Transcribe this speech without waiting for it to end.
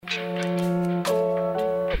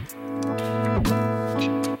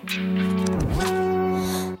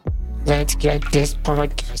let's get this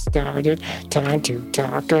podcast started. Time to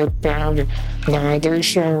talk about another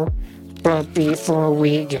show. But before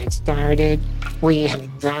we get started, we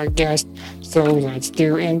have our guest, so let's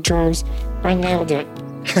do intros. I nailed it.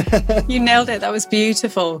 You nailed it. That was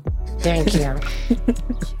beautiful. Thank you.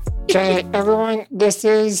 Okay, everyone, this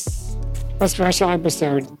is a special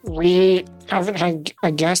episode. We haven't had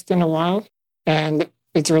a guest in a while, and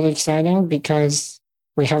it's really exciting because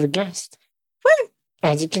we have a guest. Woo!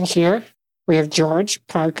 As you can hear, we have George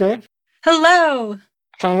Parker. Hello.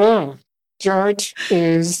 Hello. George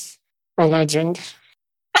is a legend.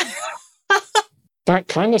 That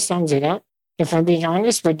kind of sums it up, if I'm being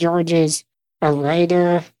honest, but George is a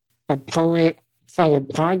writer, a poet, fellow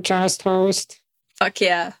podcast host. Fuck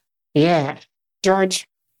yeah. Yeah. George,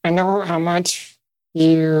 I know how much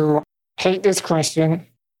you hate this question.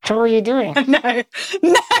 How are you doing? No.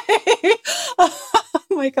 Oh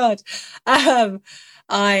my God. I'm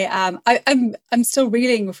still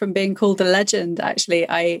reeling from being called a legend, actually.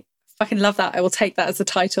 I fucking love that. I will take that as a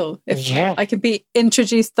title. If I can be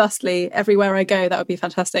introduced thusly everywhere I go, that would be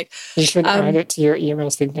fantastic. You should add it to your email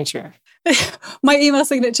signature. My email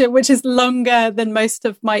signature, which is longer than most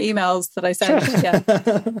of my emails that I send. Yeah.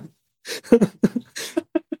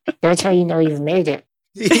 That's how you know you've made it.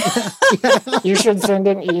 Yeah. You should send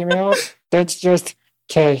an email that's just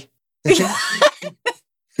K. And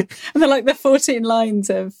they're like the 14 lines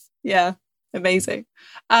of, yeah, amazing.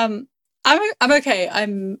 I'm okay.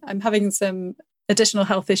 I'm having some additional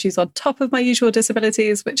health issues on top of my usual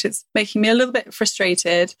disabilities, which is making me a little bit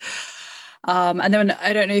frustrated. And then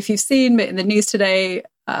I don't know if you've seen, but in the news today,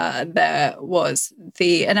 there was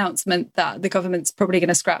the announcement that the government's probably going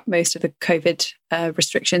to scrap most of the COVID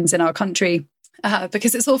restrictions in our country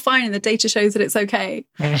because it's all fine and the data shows that it's okay.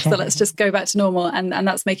 So let's just go back to normal. And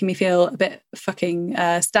that's making me feel a bit fucking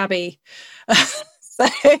stabby.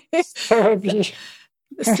 Stabby.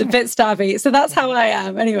 It's a bit stabby. So that's how I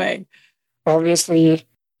am anyway. Obviously,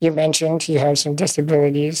 you mentioned you have some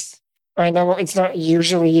disabilities. I know it's not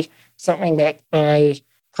usually something that I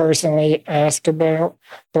personally ask about,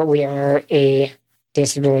 but we are a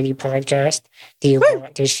disability podcast. Do you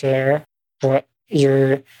want to share what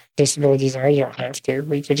your disabilities are? You don't have to.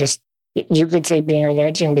 We could just, you could say being a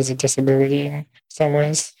legend is a disability in some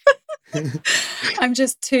ways. I'm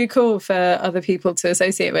just too cool for other people to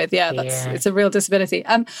associate with. Yeah, it's a real disability.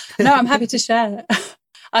 No, I'm happy to share.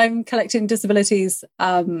 I'm collecting disabilities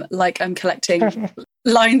like I'm collecting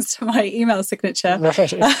lines to my email signature.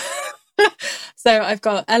 Right. So I've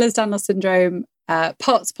got Ehlers-Danlos syndrome,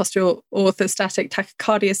 POTS, postural orthostatic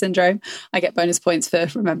tachycardia syndrome. I get bonus points for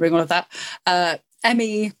remembering all of that.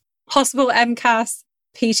 ME, possible MCAS,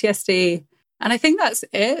 PTSD, and I think that's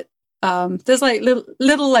it. There's like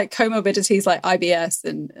little like comorbidities like IBS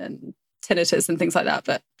and tinnitus and things like that,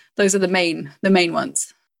 but those are the main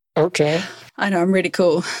ones. Okay. I know, I'm really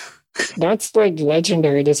cool. That's like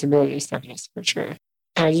legendary disability status for sure.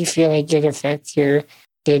 How do you feel like it affects your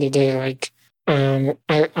day-to-day? Like,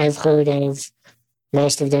 I've heard of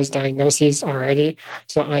most of those diagnoses already.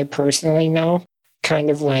 So I personally know kind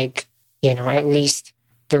of like, at least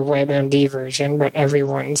the WebMD version, but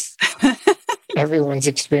everyone's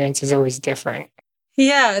experience is always different.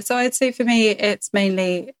 Yeah. So I'd say for me, it's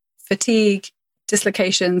mainly fatigue,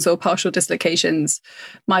 dislocations or partial dislocations,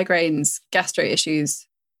 migraines, gastro issues,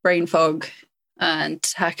 brain fog, and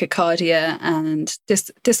tachycardia and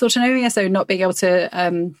dysautonomia. So not being able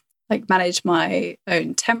to manage my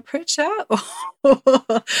own temperature or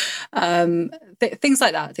things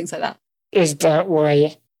like that. Is that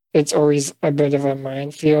why it's always a bit of a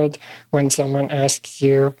minefield when someone asks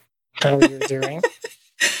you how you're doing?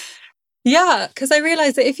 Yeah, because I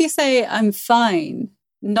realize that if you say I'm fine,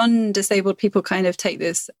 non-disabled people kind of take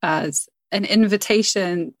this as an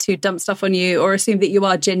invitation to dump stuff on you or assume that you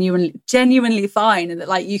are genuinely fine and that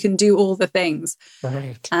like you can do all the things.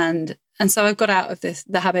 Right. And so I've got out of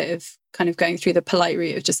the habit of kind of going through the polite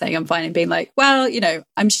route of just saying I'm fine and being like, well,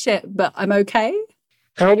 I'm shit, but I'm okay.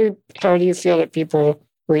 How do you feel that people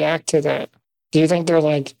react to that? Do you think they're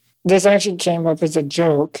like, this actually came up as a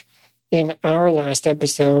joke in our last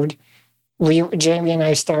episode. Jamie and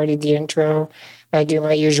I started the intro. I do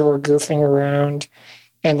my usual goofing around.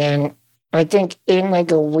 And then I think in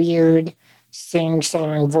like a weird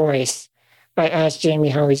sing-song voice, I asked Jamie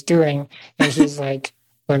how he's doing. And he's like,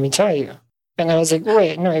 let me tell you. And I was like,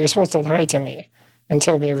 wait, no, you're supposed to lie to me and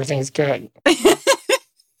tell me everything's good.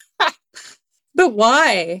 But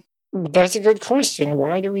why? That's a good question.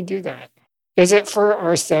 Why do we do that? Is it for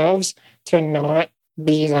ourselves to not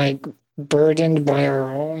be like burdened by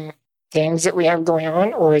our own things that we have going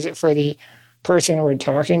on? Or is it for the person we're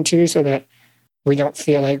talking to so that we don't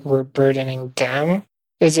feel like we're burdening them?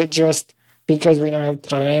 Is it just because we don't have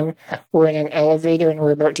time? We're in an elevator and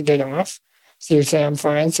we're about to get off. So you say, I'm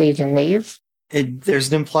fine, so you can leave? There's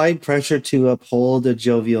an implied pressure to uphold a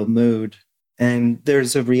jovial mood. And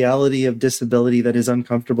there's a reality of disability that is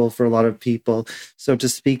uncomfortable for a lot of people. So to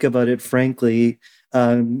speak about it frankly,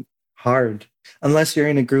 hard. Unless you're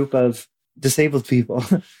in a group of disabled people.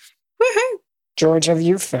 Woohoo! George, have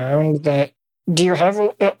you found that, do you have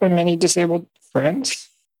many disabled friends?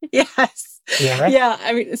 Yes. Yeah. Yeah.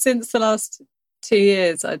 I mean, since the last 2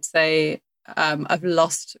 years, I'd say I've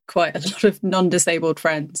lost quite a lot of non-disabled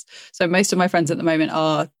friends. So most of my friends at the moment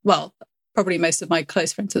are, well, probably most of my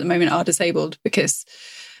close friends at the moment are disabled because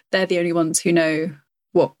they're the only ones who know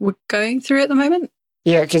what we're going through at the moment.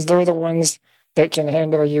 Yeah, because they're the ones that can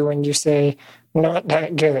handle you when you say, not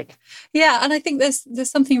that good. Yeah, and I think there's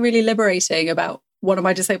something really liberating about one of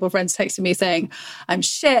my disabled friends texting me saying, I'm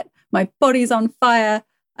shit, my body's on fire,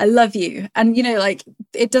 I love you. And, you know, like,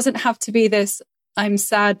 it doesn't have to be this, I'm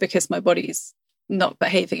sad because my body's not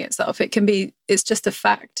behaving itself. It can be, it's just a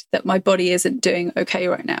fact that my body isn't doing okay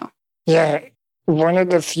right now. Yeah, one of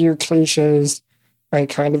the few cliches I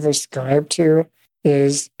kind of ascribe to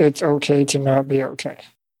is it's okay to not be okay.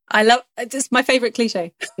 I love, it's my favorite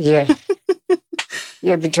cliche. Yeah.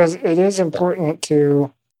 Yeah, because it is important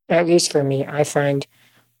to, at least for me, I find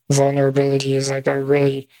vulnerability is like a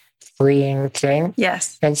really freeing thing.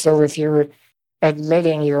 Yes. And so if you're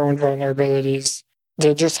admitting your own vulnerabilities,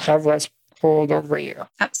 they just have less hold over you.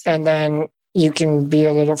 Absolutely. And then you can be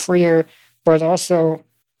a little freer, but also,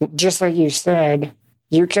 just like you said,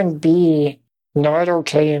 you can be not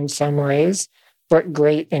okay in some ways, but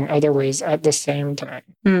great in other ways at the same time.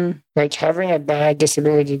 Mm. Like having a bad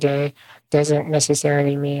disability day doesn't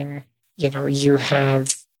necessarily mean, you know, you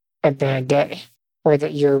have a bad day or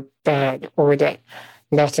that you're bad or that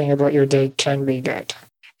nothing about your day can be good.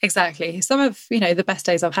 Exactly. Some of, you know, the best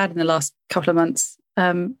days I've had in the last couple of months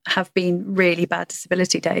have been really bad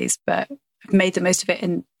disability days, but I've made the most of it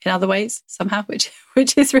in other ways somehow, which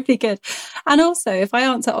is really good. And also, if I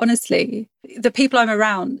answer honestly, the people I'm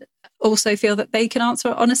around also feel that they can answer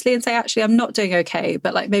honestly and say, actually, I'm not doing okay,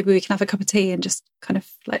 but like maybe we can have a cup of tea and just kind of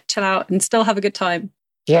like chill out and still have a good time.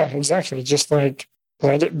 Yeah, exactly. Just like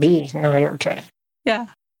let it be not okay. Yeah.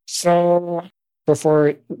 So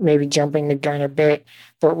before maybe jumping the gun a bit,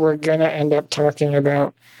 but we're going to end up talking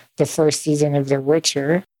about the first season of The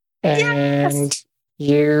Witcher. And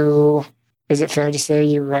you, is it fair to say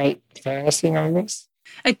you write fantasy novels?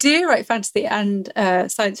 I do write fantasy and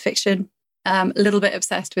science fiction. A little bit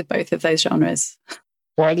obsessed with both of those genres.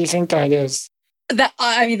 Why do you think that is? That,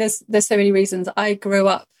 I mean, there's so many reasons. I grew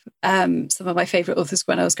up, some of my favourite authors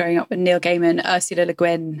when I was growing up were Neil Gaiman, Ursula Le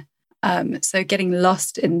Guin. So getting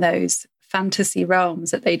lost in those fantasy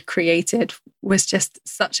realms that they'd created was just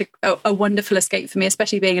such a wonderful escape for me,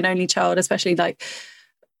 especially being an only child, especially like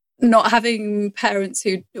not having parents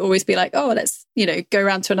who'd always be like, oh, let's, you know, go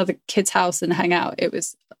around to another kid's house and hang out.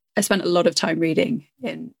 I spent a lot of time reading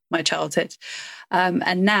in my childhood.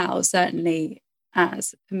 And now, certainly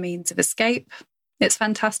as a means of escape, it's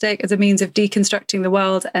fantastic, as a means of deconstructing the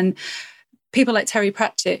world. And people like Terry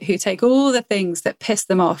Pratchett, who take all the things that piss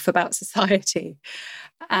them off about society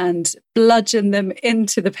and bludgeon them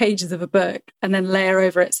into the pages of a book and then layer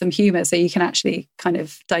over it some humour so you can actually kind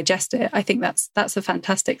of digest it. I think that's a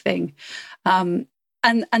fantastic thing. And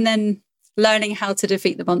then learning how to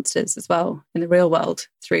defeat the monsters as well in the real world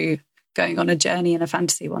through going on a journey in a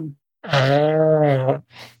fantasy one. Oh,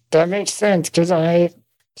 that makes sense, because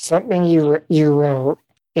something you wrote,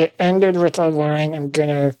 it ended with a line, I'm going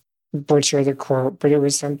to butcher the quote, but it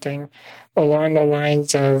was something along the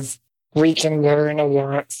lines of, we can learn a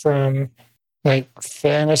lot from like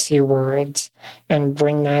fantasy worlds and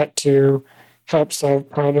bring that to help solve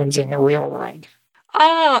problems in the real world.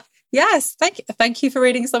 Ah, yes. Thank you for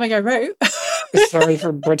reading something I wrote. Sorry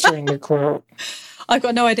for butchering the quote. I've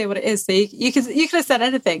got no idea what it is. So you could have said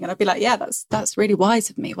anything and I'd be like, yeah, that's really wise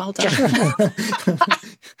of me. Well done.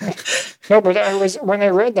 No, but when I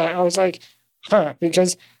read that, I was like,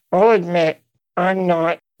 because I'll admit I'm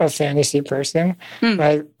not a fantasy person.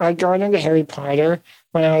 I got into Harry Potter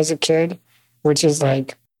when I was a kid, which is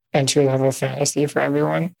like entry-level fantasy for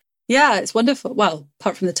everyone. Yeah, it's wonderful. Well,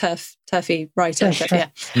 apart from the turfy writer, but yeah.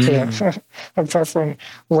 Yeah. Apart from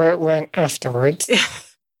where it went afterwards.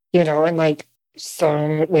 You know, and like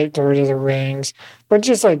some like Lord of the Rings, but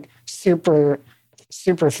just like super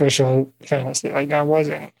superficial fantasy. Like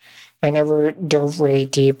I never dove really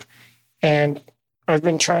deep. And I've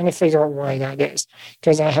been trying to figure out why that is.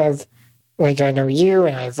 Because I know you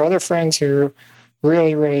and I have other friends who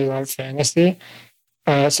really, really love fantasy.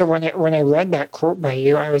 So when I read that quote by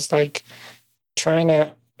you, I was like trying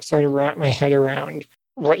to sort of wrap my head around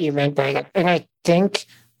what you meant by that. And I think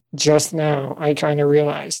just now I kind of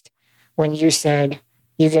realized when you said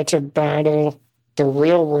you get to battle the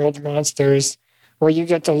real world monsters, or you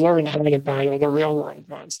get to learn how to battle the real world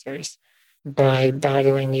monsters by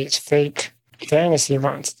battling these fake fantasy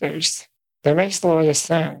monsters. That makes a lot of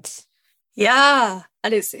sense. Yeah,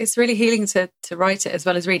 and it's really healing to write it as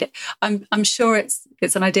well as read it. I'm sure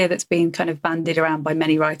it's an idea that's been kind of bandied around by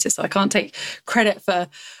many writers, so I can't take credit for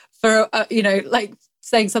like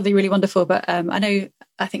saying something really wonderful. But I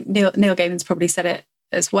think Neil Gaiman's probably said it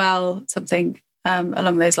as well, something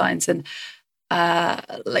along those lines, and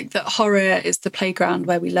like that horror is the playground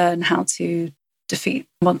where we learn how to defeat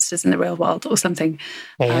monsters in the real world, or something.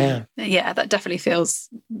 Yeah, that definitely feels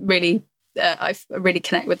really. I really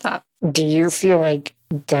connect with that. Do you feel like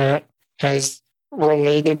that has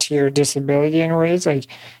related to your disability in ways? Like,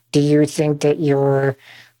 do you think that your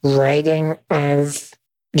writing of,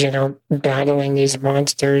 battling these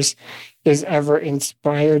monsters is ever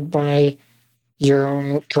inspired by your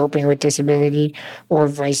own coping with disability, or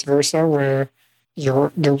vice versa, where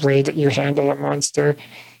the way that you handle a monster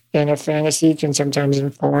in a fantasy can sometimes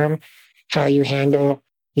inform how you handle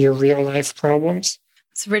your real life problems?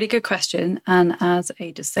 It's a really good question. And as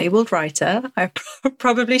a disabled writer, I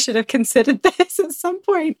probably should have considered this at some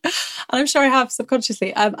point. And I'm sure I have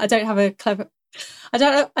subconsciously. I don't have a clever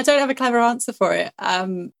answer for it.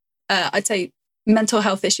 I'd say mental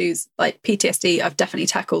health issues like PTSD I've definitely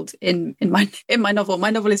tackled in my novel. My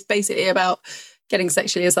novel is basically about getting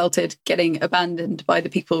sexually assaulted, getting abandoned by the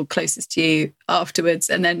people closest to you afterwards,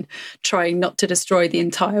 and then trying not to destroy the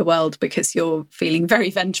entire world because you're feeling very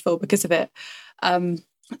vengeful because of it.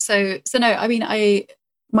 So no, I mean,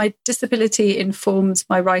 my disability informs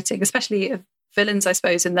my writing, especially of villains, I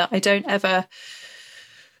suppose, in that I don't ever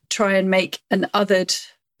try and make an othered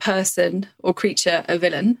person or creature a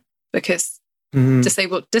villain, because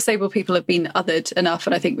disabled people have been othered enough,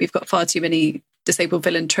 and I think we've got far too many disabled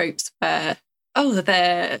villain tropes where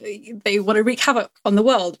they want to wreak havoc on the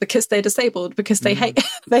world because they're disabled, because they hate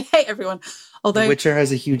everyone. Although The Witcher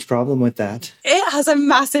has a huge problem with that. It has a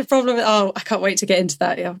massive problem. I can't wait to get into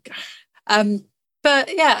that. Yeah.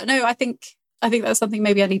 But yeah, no, I think that's something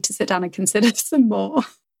maybe I need to sit down and consider some more.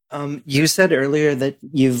 You said earlier that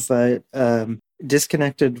you've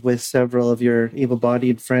disconnected with several of your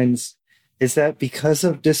able-bodied friends. Is that because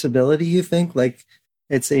of disability, you think? Like,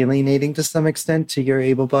 it's alienating to some extent to your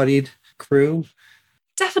able-bodied crew?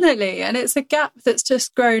 Definitely. And it's a gap that's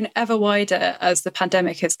just grown ever wider as the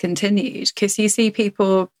pandemic has continued, because you see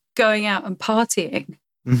people going out and partying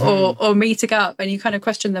or meeting up, and you kind of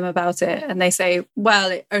question them about it. And they say,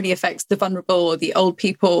 well, it only affects the vulnerable or the old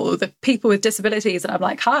people or the people with disabilities. And I'm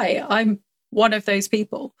like, hi, I'm one of those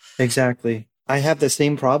people. Exactly. I have the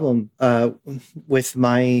same problem with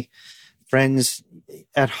my friends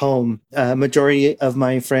at home. Majority of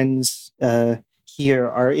my friends here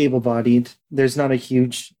are able-bodied. There's not a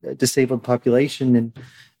huge disabled population in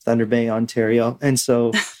Thunder Bay, Ontario. And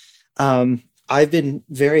so I've been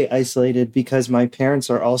very isolated because my parents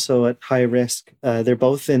are also at high risk. They're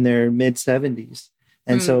both in their mid-70s.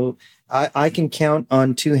 And so I can count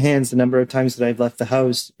on two hands the number of times that I've left the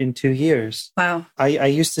house in 2 years. Wow. I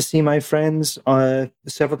used to see my friends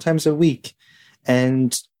several times a week,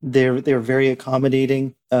 and they're very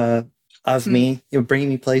accommodating of me, bringing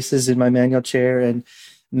me places in my manual chair and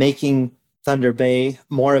making Thunder Bay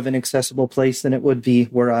more of an accessible place than it would be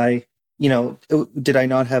were I, did I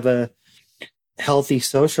not have a healthy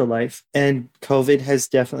social life. And COVID has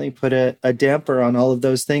definitely put a damper on all of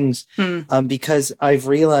those things, because I've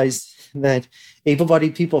realized that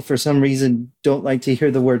able-bodied people, for some reason, don't like to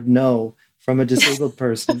hear the word no from a disabled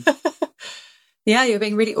person. Yeah, you're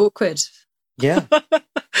being really awkward. Yeah.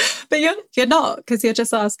 But you're not, because you're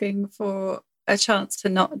just asking for a chance to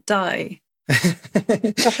not die.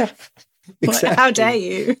 Exactly. How dare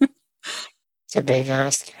you? It's a big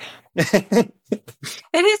ask.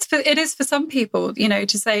 It is for some people, to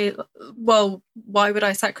say, well, why would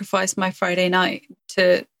I sacrifice my Friday night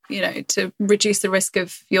to reduce the risk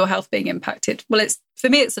of your health being impacted? Well, for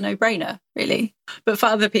me, it's a no-brainer, really. But for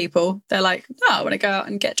other people, they're like, no, I want to go out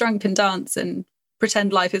and get drunk and dance and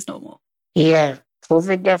pretend life is normal. Yeah,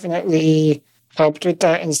 COVID definitely helped with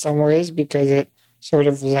that in some ways, because it sort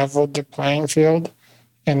of leveled the playing field,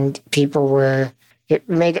 and it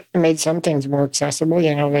made some things more accessible,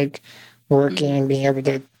 like working and being able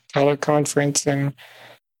to teleconference,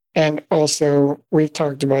 and also we've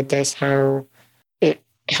talked about this, how it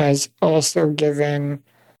has also given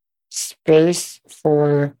space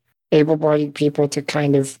for able-bodied people to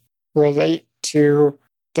kind of relate to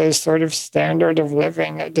the sort of standard of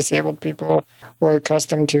living that disabled people were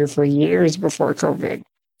accustomed to for years before COVID.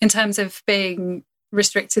 In terms of being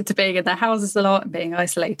restricted to being in their houses a lot and being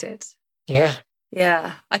isolated. Yeah.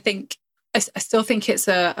 Yeah. I still think it's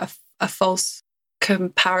a false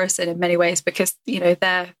comparison in many ways because,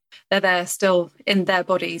 they're there still in their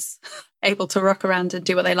bodies, able to rock around and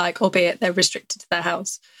do what they like, albeit they're restricted to their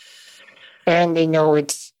house. And they know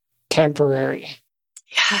it's temporary.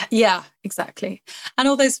 Yeah, exactly. And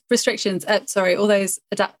all those restrictions, all those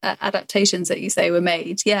adaptations that you say were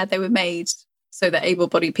made, they were made so that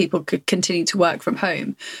able-bodied people could continue to work from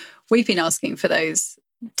home. We've been asking for those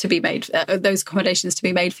to be made, those accommodations to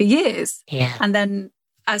be made for years. Yeah. And then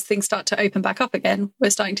as things start to open back up again, we're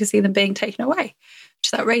starting to see them being taken away,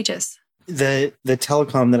 which is outrageous. The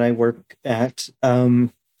telecom that I work at,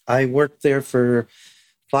 I worked there for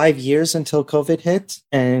 5 years until COVID hit.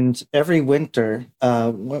 And every winter,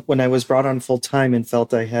 when I was brought on full time and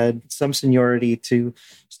felt I had some seniority to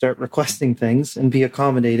start requesting things and be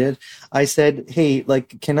accommodated, I said, hey,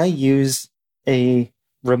 can I use a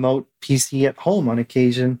remote PC at home on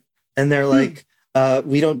occasion? And they're like,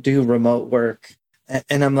 we don't do remote work.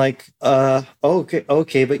 And I'm like,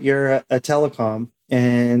 okay, but you're a telecom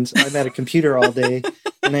and I'm at a computer all day.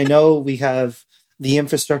 And I know we have the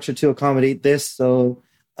infrastructure to accommodate this. So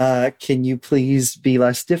can you please be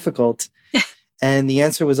less difficult? And the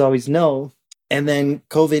answer was always no. And then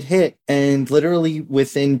COVID hit, and literally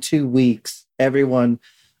within 2 weeks, everyone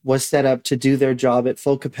was set up to do their job at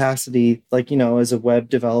full capacity, as a web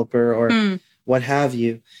developer or what have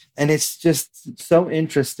you. And it's just so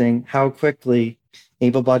interesting how quickly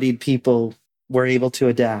able-bodied people were able to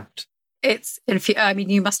adapt.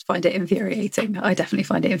 You must find it infuriating. I definitely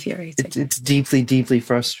find it infuriating. It's deeply, deeply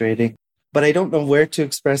frustrating. But I don't know where to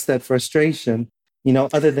express that frustration,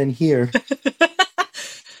 other than here.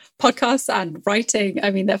 Podcasts and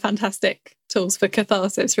writing, they're fantastic tools for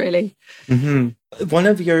catharsis, really. Mm-hmm. One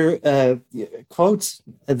of your quotes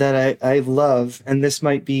that I love, and this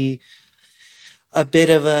might be a bit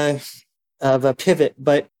of a pivot,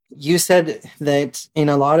 but you said that in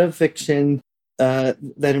a lot of fiction that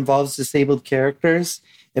involves disabled characters,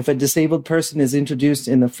 if a disabled person is introduced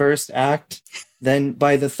in the first act, then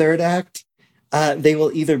by the third act, they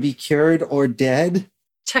will either be cured or dead.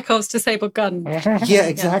 Chekhov's disabled gun. Yeah,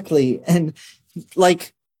 exactly. And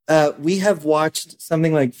we have watched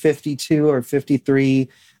something like 52 or 53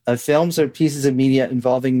 films or pieces of media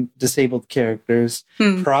involving disabled characters.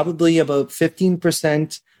 Probably about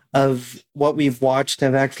 15% of what we've watched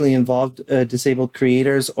have actually involved disabled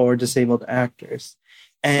creators or disabled actors.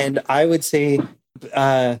 And I would say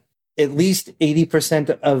at least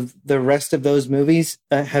 80% of the rest of those movies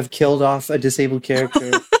have killed off a disabled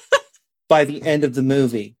character by the end of the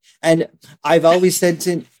movie. And I've always said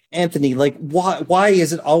to Anthony, why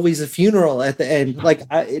is it always a funeral at the end?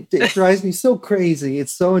 It drives me so crazy.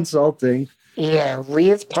 It's so insulting. Yeah,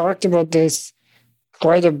 we've talked about this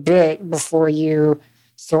quite a bit before you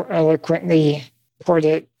so eloquently put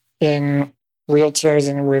it in Wheelchairs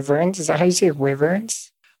and Wyverns. Is that how you say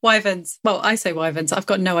wyverns? Wyverns. Well, I say wyverns. I've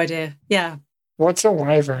got no idea. Yeah. What's a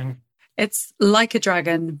wyvern? It's like a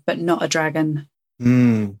dragon, but not a dragon.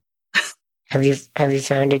 Have you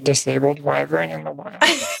found a disabled wyvern in the wild?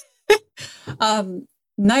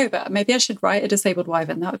 No, but maybe I should write a disabled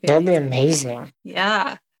wyvern. That'd be amazing.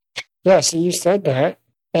 Yeah. Yeah, so you said that.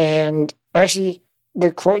 And actually, the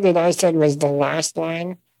quote that I said was the last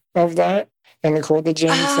line of that. And the quote that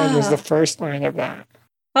Jamie said was the first line of that.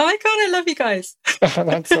 Oh my God, I love you guys.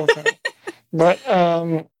 That's so funny. But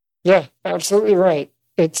yeah, absolutely right.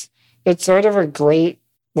 It's sort of a great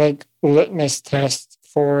litmus test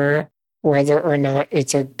for whether or not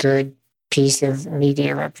it's a good piece of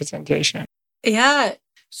media representation. Yeah.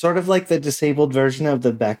 Sort of like the disabled version of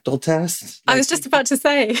the Bechdel test. I was just about to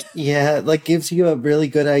say. Yeah, gives you a really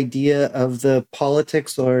good idea of the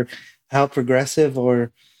politics or how progressive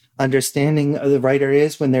or understanding the writer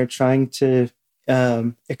is when they're trying to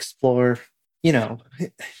explore, Yeah,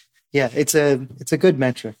 it's a good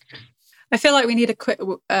metric. I feel like we need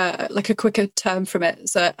a quicker term from it.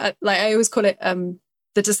 So I always call it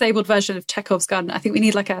the disabled version of Chekhov's gun. I think we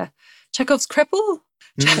need a Chekhov's cripple.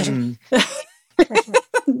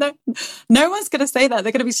 No one's going to say that.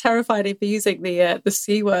 They're going to be terrified if you're using the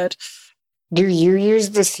C word. Do you use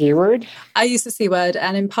the C word? I use the C word,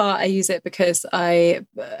 and in part I use it because I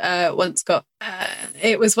once got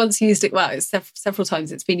it was once used. Several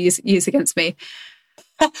times it's been used against me.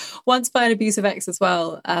 Once by an abusive ex as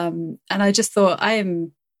well, and I just thought I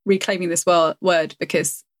am reclaiming this word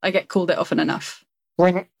because I get called it often enough.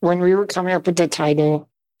 When we were coming up with the title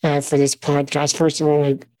for this podcast, first of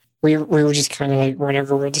all, we were just kind of like,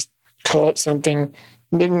 whatever, we'll just call it something.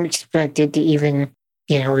 Didn't expect it to even,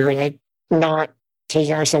 we were like not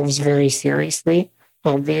taking ourselves very seriously,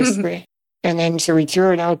 obviously. And then so we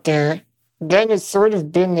threw it out there. Then it's sort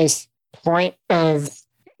of been this point of,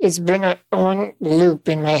 it's been an on loop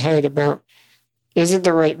in my head about, is it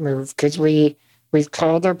the right move? Because we've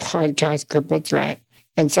called our podcast Crippled Threat.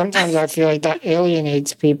 And sometimes I feel like that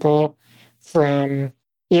alienates people from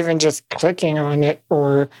even just clicking on it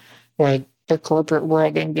or like the corporate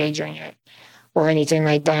world engaging it or anything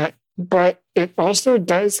like that. But it also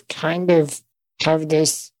does kind of have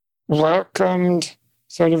this welcomed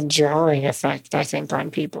sort of jarring effect, I think,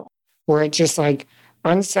 on people, where it just like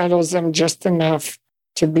unsettles them just enough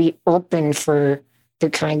to be open for the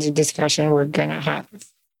kinds of discussion we're going to have.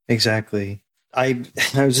 Exactly. I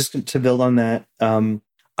was just to build on that.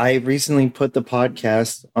 I recently put the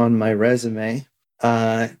podcast on my resume,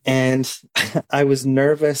 and I was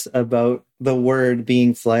nervous about the word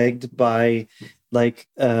being flagged by like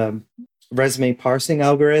resume parsing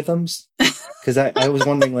algorithms. Because I was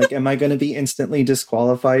wondering, like, am I going to be instantly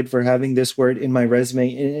disqualified for having this word in my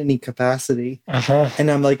resume in any capacity?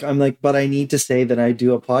 And I'm like, but I need to say that I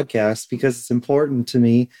do a podcast because it's important to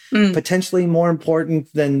me, potentially more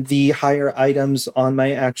important than the higher items on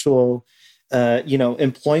my actual,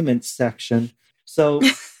 employment section. So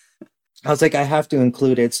I was like, I have to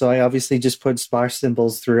include it. So I obviously just put splash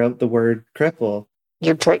symbols throughout the word cripple.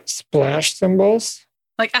 You put splash symbols?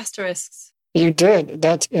 Like asterisks. You did.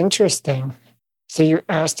 That's interesting. So you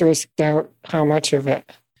asterisked out how much of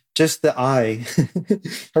it? Just the I.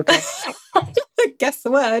 Okay. Guess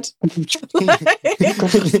the word.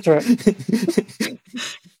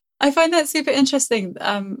 I find that super interesting.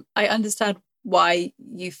 I understand why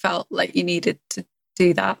you felt like you needed to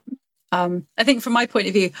do that. I think from my point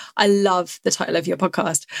of view, I love the title of your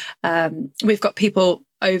podcast. We've got people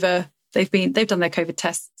over. They've done their COVID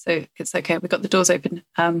tests, so it's okay. We've got the doors open.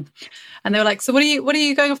 And they were like, so what are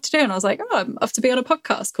you going off to do? And I was like, oh, I'm off to be on a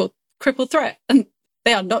podcast called Crippled Threat. And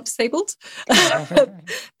they are not disabled.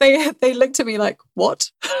 They looked at me like,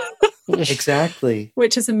 what? Exactly.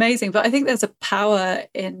 Which is amazing. But I think there's a power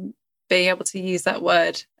in being able to use that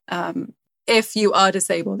word if you are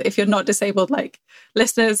disabled. If you're not disabled, like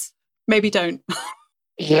listeners, maybe don't.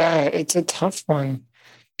 Yeah, it's a tough one.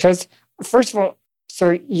 Because first of all,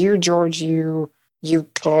 so you, George, do you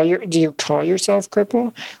call yourself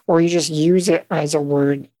cripple, or you just use it as a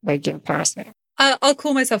word like in passing? I'll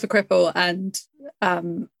call myself a cripple, and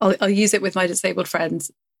I'll use it with my disabled friends.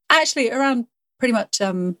 Actually, around pretty much.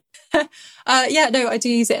 I do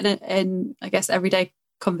use it in I guess everyday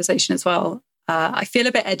conversation as well. I feel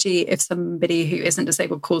a bit edgy if somebody who isn't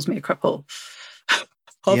disabled calls me a cripple.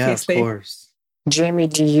 Obviously, yeah, of course. Jamie,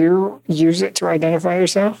 do you use it to identify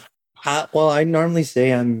yourself? Well, I normally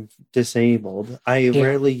say I'm disabled. I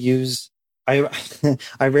rarely I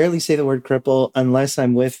rarely say the word cripple unless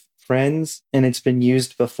I'm with friends and it's been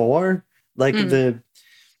used before. Like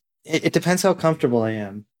it depends how comfortable I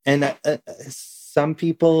am. And some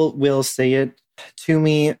people will say it to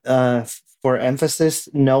me for emphasis,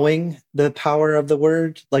 knowing the power of the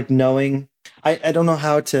word, like knowing, I don't know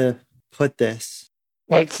how to put this.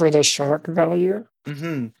 Like for the shock value?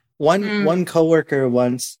 Mm-hmm. One coworker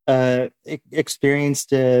once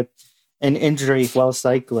experienced an injury while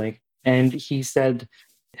cycling, and he said,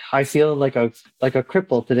 "I feel like a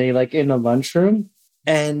cripple today, like in the lunchroom."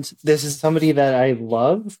 And this is somebody that I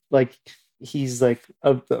love. Like he's like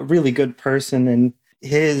a really good person, and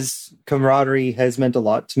his camaraderie has meant a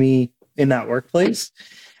lot to me in that workplace.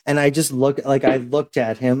 And I just looked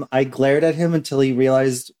at him. I glared at him until he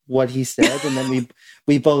realized what he said, and then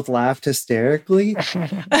we both laughed hysterically.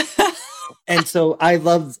 And so I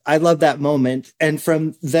love that moment. And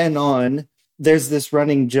from then on, there's this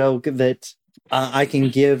running joke that I can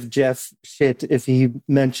give Jeff shit if he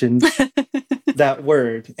mentions that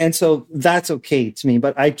word, and so that's okay to me.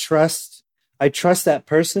 But I trust that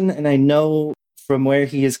person, and I know from where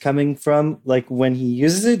he is coming from, like when he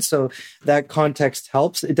uses it. So that context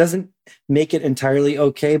helps. It doesn't make it entirely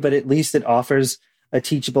okay, but at least it offers a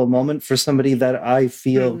teachable moment for somebody that I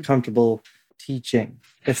feel comfortable teaching,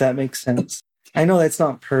 if that makes sense. I know that's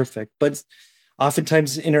not perfect, but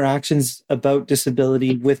oftentimes interactions about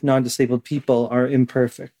disability with non-disabled people are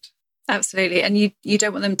imperfect. Absolutely. And you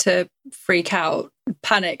don't want them to freak out,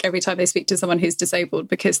 panic every time they speak to someone who's disabled,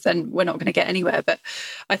 because then we're not going to get anywhere. But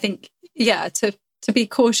I think, to be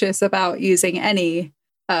cautious about using any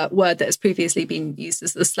word that has previously been used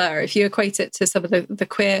as a slur. If you equate it to some of the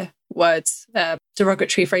queer words,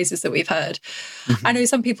 derogatory phrases that we've heard. I know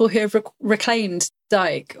some people who have reclaimed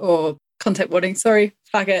dyke or content warning, sorry,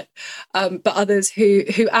 flag it. But others who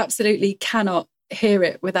absolutely cannot hear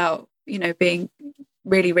it without, being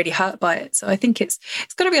really, really hurt by it. So I think it's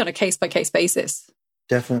got to be on a case-by-case basis.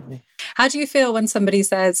 Definitely. How do you feel when somebody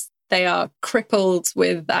says they are crippled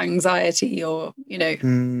with anxiety or,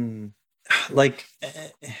 Like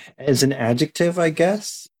as an adjective, I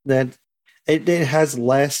guess, that it has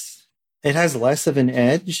less of an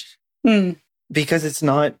edge because it's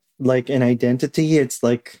not like an identity. It's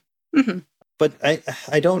like, but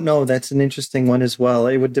I don't know. That's an interesting one as well.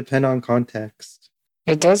 It would depend on context.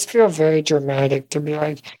 It does feel very dramatic to be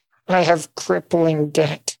like, I have crippling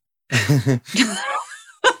debt.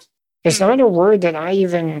 It's not a word that I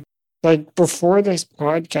even, like, before this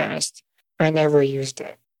podcast, I never used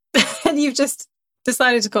it. And you've just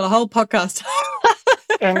decided to call a whole podcast.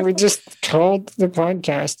 And we just called the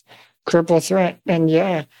podcast Cripple Threat. And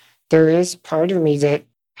yeah, there is part of me that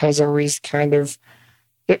has always kind of,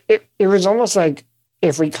 it was almost like,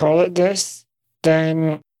 if we call it this,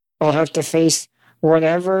 then I'll have to face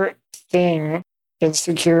whatever thing,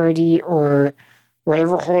 insecurity or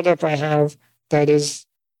whatever holdup I have that is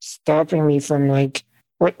stopping me from like,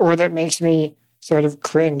 or that makes me sort of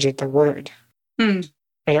cringe at the word.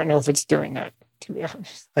 I don't know if it's doing that, to be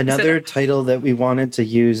honest. Another title that we wanted to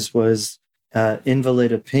use was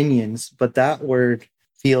invalid opinions, but that word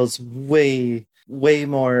feels way, way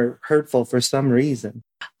more hurtful for some reason.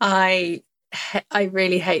 I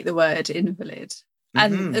really hate the word invalid.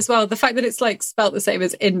 And as well, the fact that it's like spelt the same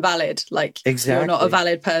as invalid, like you're not a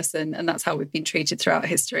valid person, and that's how we've been treated throughout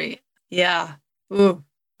history. Yeah. Ooh.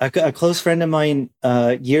 A close friend of mine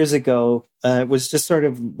years ago was just sort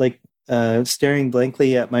of like staring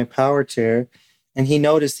blankly at my power chair, and he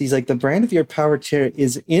noticed, he's like, the brand of your power chair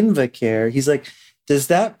is Invacare. He's like, does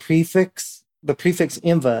that prefix, the prefix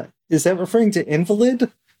inva, is that referring to invalid?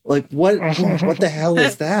 Like, what the hell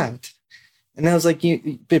is that? And I was like,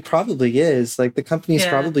 it probably is. Like, the company's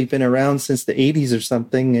probably been around since the 80s or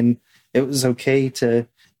something, and it was okay to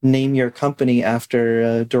name your company after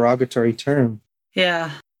a derogatory term.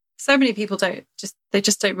 Yeah. So many people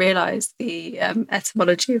just don't realize the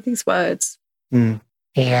etymology of these words.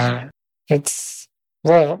 Yeah.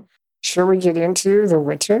 Well, should we get into The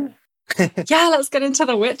Witcher? Yeah, let's get into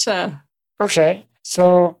The Witcher. Okay.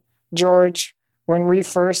 So, George, when we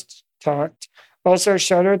first talked, also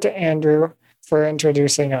shout out to Andrew for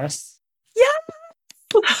introducing us.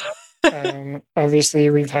 Yeah. Obviously,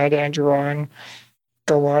 we've had Andrew on.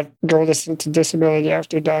 Go listen to Disability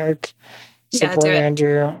After Dark. Support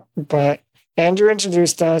Andrew. But Andrew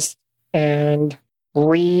introduced us, and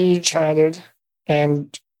we chatted,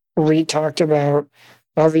 and we talked about,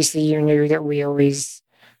 obviously you knew that we always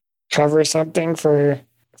cover something for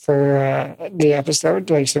the episode,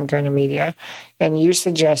 like some kind of media, and you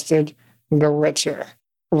suggested The Witcher.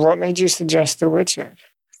 What made you suggest The Witcher?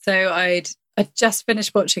 So I just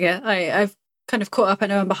finished watching it. I've kind of caught up. I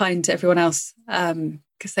know I'm behind everyone else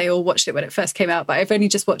because they all watched it when it first came out, but I've only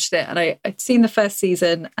just watched it, and I'd seen the first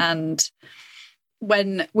season, and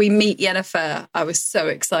when we meet Yennefer, I was so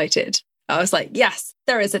excited. I was like, yes,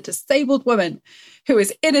 there is a disabled woman who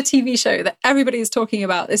is in a TV show that everybody is talking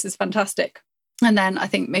about. This is fantastic. And then I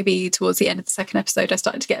think maybe towards the end of the second episode, I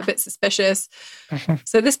started to get a bit suspicious.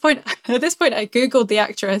 So at this point, I Googled the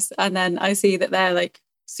actress, and then I see that they're like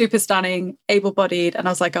super stunning, able-bodied. And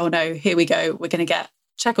I was like, oh no, here we go. We're going to get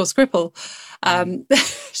Chekhov Cripple.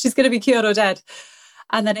 She's going to be cured or dead.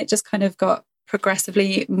 And then it just kind of got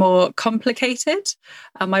progressively more complicated.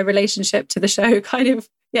 And my relationship to the show kind of,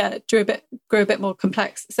 grew a bit more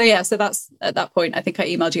complex. So that's at that point, I think I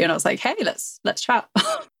emailed you and I was like, hey, let's chat.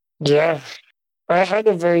 Yeah. I had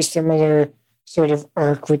a very similar sort of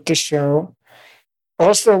arc with the show.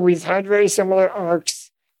 Also, we've had very similar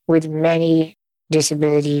arcs with many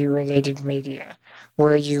disability-related media,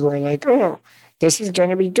 where you were like, oh, this is going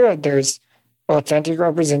to be good. There's authentic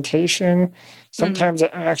representation. Sometimes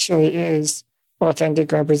it actually is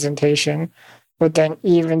authentic representation, but then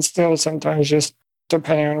even still, sometimes just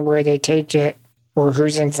depending on where they take it or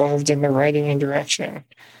who's involved in the writing and direction,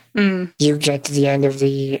 you get to the end of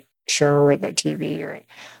the show or the TV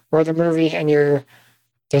or the movie and you're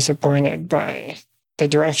disappointed by the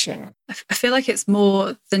direction. I feel like it's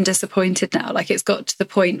more than disappointed now. Like, it's got to the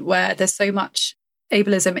point where there's so much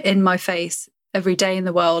ableism in my face every day in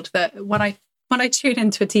the world that when I tune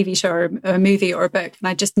into a TV show or a movie or a book and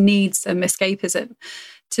I just need some escapism,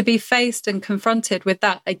 to be faced and confronted with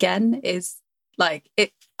that again is like,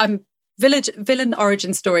 I'm villain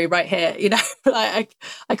origin story right here. You know, I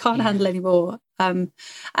can't handle any more. And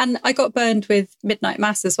I got burned with Midnight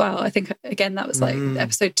Mass as well. I think again that was like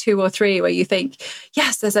episode 2 or 3, where you think,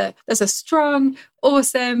 yes, there's a strong,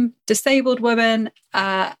 awesome, disabled woman,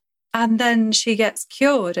 and then she gets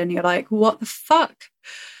cured, and you're like, what the fuck?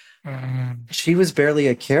 She was barely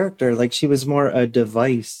a character; like she was more a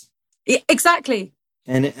device. Yeah, exactly.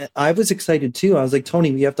 And I was excited too. I was like,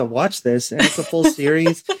 Tony, we have to watch this. And it's a full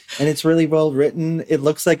series and it's really well written. It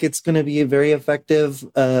looks like it's going to be a very effective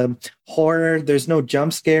horror. There's no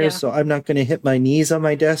jump scares, so I'm not going to hit my knees on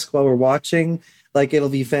my desk while we're watching. Like, it'll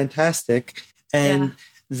be fantastic. And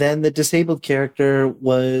then the disabled character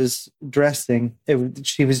was dressing.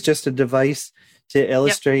 She was just a device to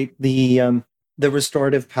illustrate the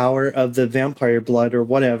restorative power of the vampire blood or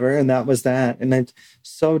whatever. And that was that. And it's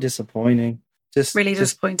so disappointing. Really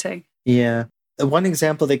disappointing. Yeah. One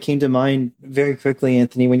example that came to mind very quickly,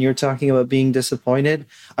 Anthony, when you were talking about being disappointed,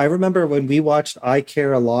 I remember when we watched I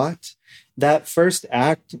Care a Lot, that first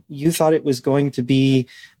act, you thought it was going to be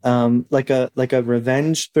like a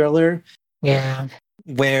revenge thriller. Yeah.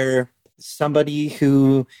 Where somebody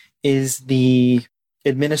who is the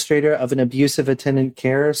administrator of an abusive attendant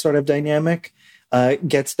care sort of dynamic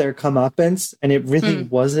gets their comeuppance. And it really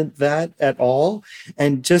wasn't that at all.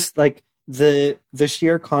 And just like the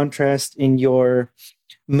sheer contrast in your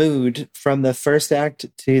mood from the first act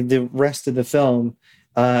to the rest of the film,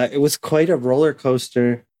 it was quite a roller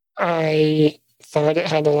coaster. I thought it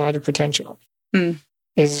had a lot of potential.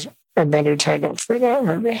 Is a better title for that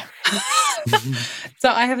movie. So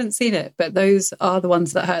I haven't seen it, but those are the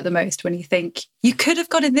ones that hurt the most when you think you could have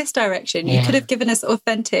gone in this direction. You could have given us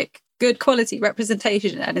authentic, good quality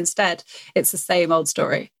representation, and instead it's the same old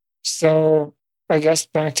story. So I guess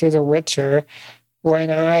back to The Witcher,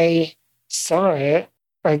 when I saw it,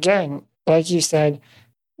 again, like you said,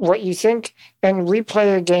 what you think, and we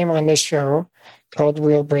play a game on this show called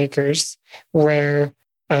Wheel Breakers, where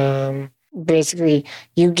basically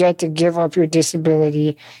you get to give up your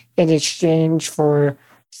disability in exchange for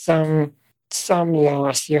some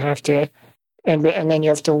loss. You have to, and then you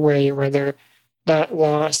have to weigh whether that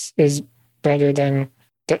loss is better than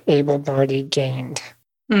the able-bodied gained.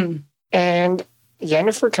 And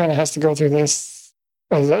Yennefer kind of has to go through this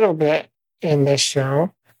a little bit in this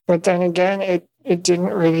show, but then again, it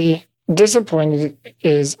didn't really. Disappointed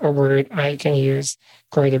is a word I can use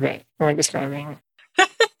quite a bit when describing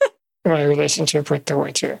my relationship with The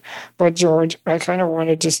Witcher. But George, I kind of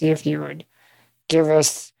wanted to see if you would give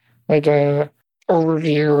us like a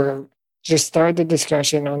overview or just start the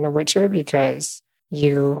discussion on The Witcher, because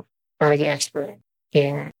you are the expert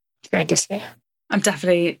in fantasy. I'm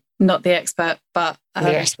definitely not the expert, but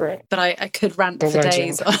the expert. But I could rant the for legend.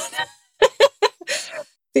 days on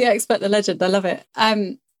the expert, the legend. I love it.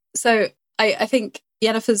 So I think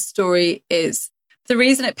Yennefer's story is, the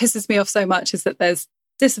reason it pisses me off so much is that there's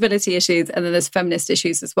disability issues and then there's feminist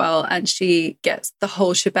issues as well. And she gets the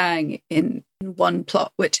whole shebang in one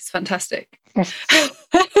plot, which is fantastic.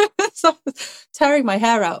 So I was tearing my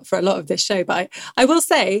hair out for a lot of this show, but I will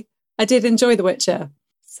say I did enjoy The Witcher.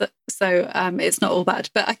 So it's not all bad,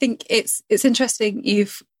 but I think it's interesting.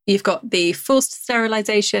 You've got the forced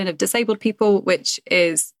sterilization of disabled people, which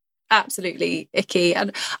is absolutely icky.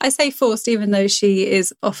 And I say forced, even though she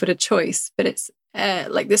is offered a choice, but it's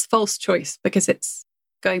like this false choice, because it's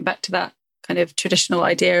going back to that kind of traditional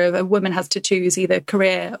idea of a woman has to choose either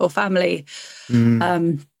career or family.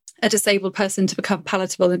 A disabled person, to become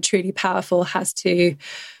palatable and truly powerful, has to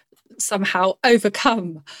somehow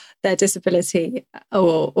overcome their disability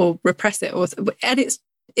or repress it. And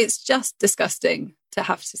it's just disgusting to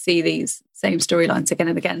have to see these same storylines again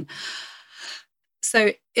and again.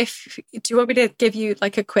 So do you want me to give you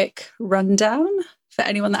like a quick rundown for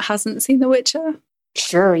anyone that hasn't seen The Witcher?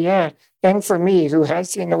 Sure, yeah. And for me, who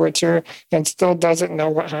has seen The Witcher and still doesn't know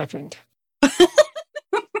what happened.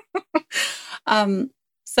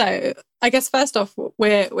 So I guess first off,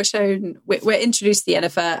 we're introduced to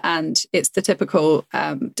Yennefer, and it's the typical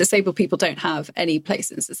disabled people don't have any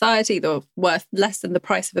place in society. They're worth less than the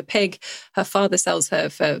price of a pig. Her father sells her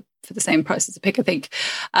for the same price as a pig, I think.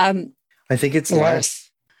 I think it's less.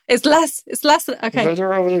 It's less. It's less. Okay.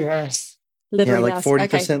 Literally less. Literally like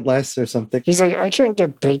 40% less or something. He's like, I can't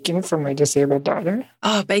get bacon for my disabled daughter.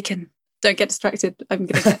 Oh, bacon. Don't get distracted. I'm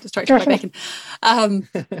going to get distracted by bacon.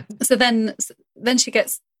 So then she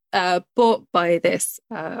gets bought by this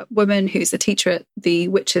woman who's a teacher at the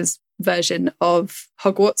Witcher's version of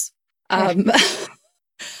Hogwarts.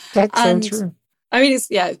 That's so true. I mean,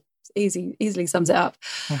 it's easily sums it up.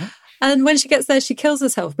 Mm-hmm. And when she gets there, she kills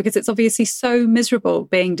herself because it's obviously so miserable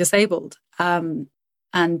being disabled.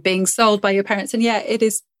 and being sold by your parents. And yeah, it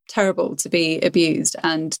is terrible to be abused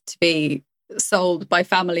and to be sold by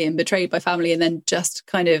family and betrayed by family, and then just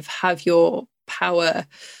kind of have your power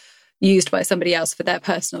used by somebody else for their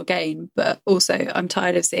personal gain. But also, I'm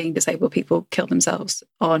tired of seeing disabled people kill themselves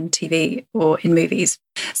on TV or in movies.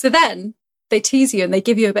 So then they tease you and they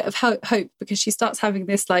give you a bit of hope, because she starts having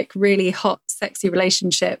this like really hot, sexy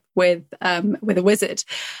relationship with a wizard.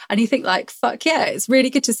 And you think like, fuck yeah, it's really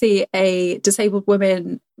good to see a disabled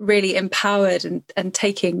woman really empowered and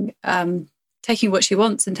taking what she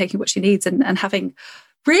wants and taking what she needs and having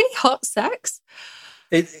really hot sex.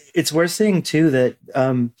 It's worth saying too that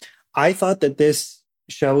I thought that this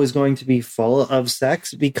show was going to be full of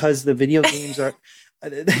sex, because the video games are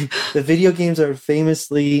the video games are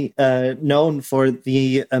famously known for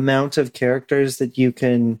the amount of characters that you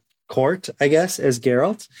can court, I guess, as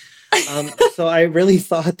Geralt. So I really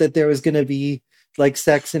thought that there was going to be like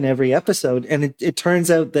sex in every episode, and it turns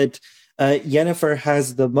out that Yennefer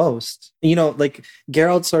has the most. You know, like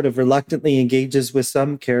Geralt sort of reluctantly engages with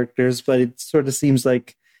some characters, but it sort of seems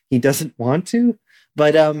like he doesn't want to.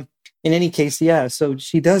 But in any case, yeah. So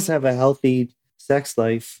she does have a healthy sex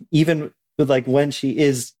life, even like when she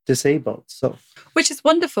is disabled. So, which is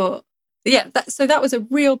wonderful. Yeah. So that was a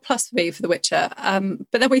real plus for me for The Witcher.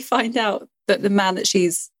 But then we find out that the man that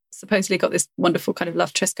she's supposedly got this wonderful kind of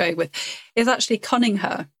love tryst going with is actually conning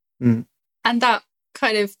her, and that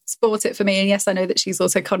kind of spoils it for me. And yes, I know that she's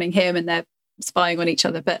also conning him and they're spying on each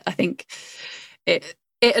other, but I think it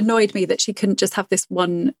annoyed me that she couldn't just have this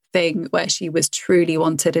one thing where she was truly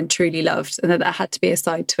wanted and truly loved, and that there had to be a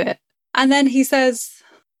side to it. And then he says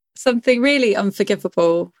something really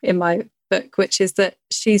unforgivable in my book, which is that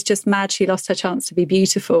she's just mad she lost her chance to be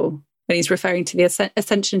beautiful, when he's referring to the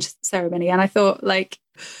Ascension ceremony. And I thought, like,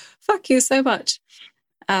 fuck you so much.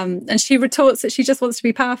 And she retorts that she just wants to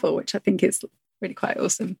be powerful, which I think is really quite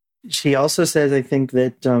awesome. She also says, I think,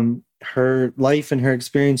 that her life and her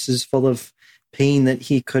experience is full of pain that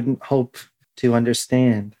he couldn't hope to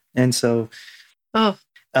understand. And so,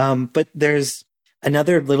 but there's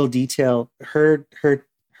another little detail. Her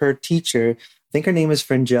teacher, I think her name is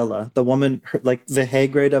Fringilla, the woman, like the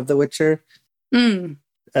Hagrid of The Witcher,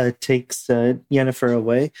 takes Yennefer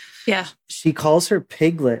away. Yeah. She calls her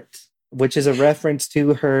Piglet, which is a reference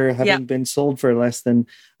to her having been sold for less than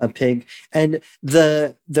a pig. And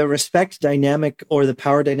the respect dynamic or the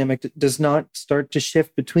power dynamic does not start to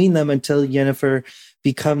shift between them until Yennefer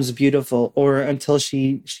becomes beautiful, or until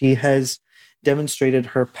she has demonstrated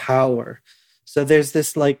her power. So there's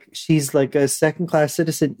this, like, she's like a second-class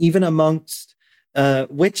citizen, even amongst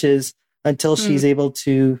witches, until she's able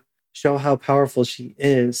to show how powerful she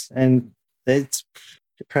is. And it's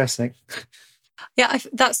depressing. Yeah,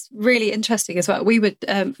 that's really interesting as well. We would,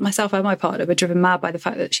 myself and my partner, were driven mad by the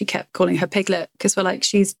fact that she kept calling her Piglet, because we're like,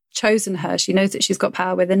 she's chosen her. She knows that she's got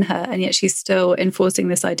power within her, and yet she's still enforcing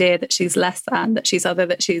this idea that she's less than, that she's other,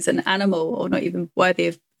 that she's an animal, or not even worthy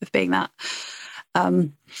of being that.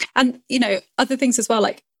 And, you know, other things as well,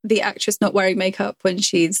 like the actress not wearing makeup when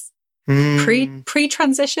she's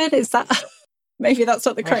pre-transition. Is that, maybe that's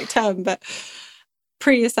not the correct term, but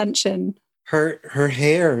pre-ascension. Her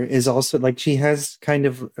hair is also like, she has kind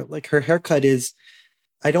of like, her haircut is,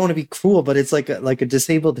 I don't want to be cruel, but it's like a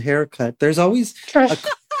disabled haircut. There's always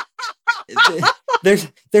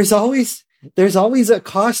there's always a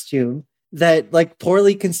costume that like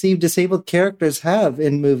poorly conceived disabled characters have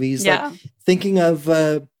in movies. Yeah. Like, thinking of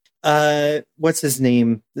what's his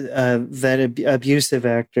name? That abusive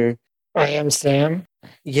actor. I Am Sam.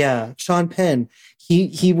 Yeah, Sean Penn.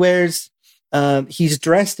 He wears. He's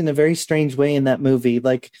dressed in a very strange way in that movie.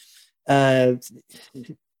 Like, and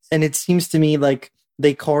it seems to me like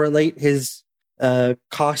they correlate his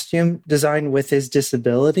costume design with his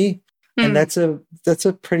disability. And that's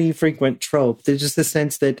a pretty frequent trope. There's just a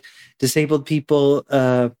sense that disabled people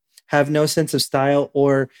have no sense of style,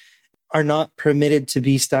 or are not permitted to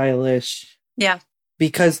be stylish. Yeah.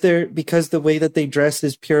 Because the way that they dress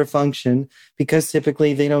is pure function, because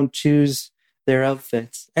typically they don't choose their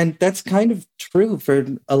outfits. And that's kind of true for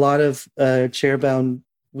a lot of chair-bound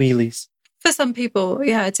wheelies. For some people,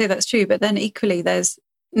 yeah, I'd say that's true. But then equally, there's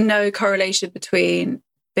no correlation between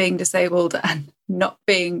being disabled and not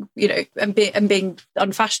being, you know, and being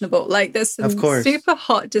unfashionable. Like, there's some super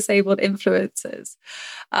hot disabled influencers.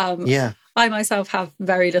 Yeah. I myself have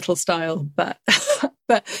very little style, but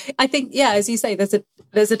I think, yeah, as you say,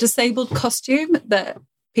 there's a disabled costume that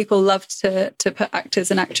people love to put actors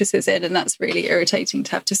and actresses in, and that's really irritating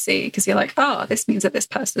to have to see, because you're like, this means that this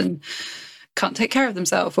person can't take care of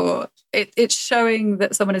themselves, or it's showing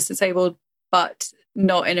that someone is disabled, but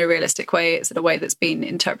not in a realistic way. It's in a way that's been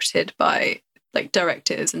interpreted by like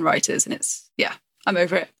directors and writers, and it's I'm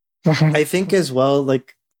over it. I think as well,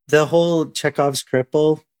 like the whole Chekhov's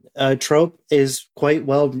cripple trope is quite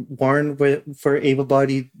well worn for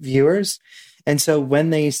able-bodied viewers. And so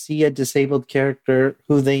when they see a disabled character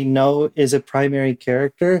who they know is a primary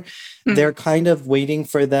character, they're kind of waiting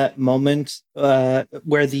for that moment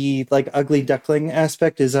where the like ugly duckling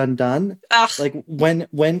aspect is undone. Ugh. Like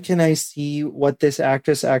when can I see what this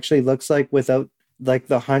actress actually looks like without like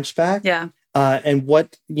the hunchback? Yeah. And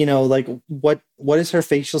what, like what is her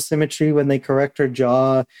facial symmetry when they correct her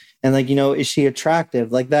jaw? And like, is she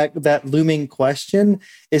attractive? Like that looming question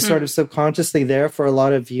is sort of subconsciously there for a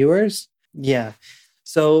lot of viewers. Yeah.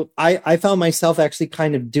 So I found myself actually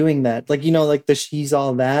kind of doing that. Like, like the she's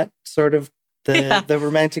all that sort of the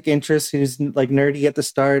romantic interest who's like nerdy at the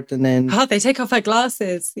start and then they take off her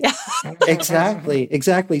glasses. Yeah.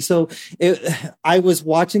 Exactly. So I was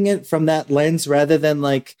watching it from that lens rather than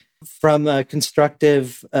like from a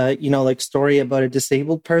constructive, like story about a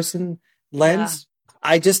disabled person lens.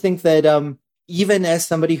 Yeah. I just think that even as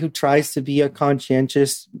somebody who tries to be a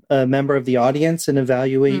conscientious member of the audience and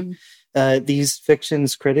evaluate these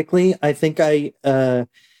fictions critically, I think I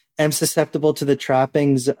am susceptible to the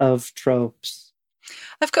trappings of tropes.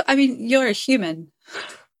 You're a human.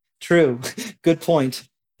 True. Good point.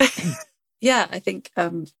 Yeah, I think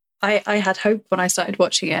I had hope when I started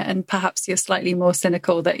watching it, and perhaps you're slightly more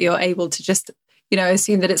cynical that you're able to just,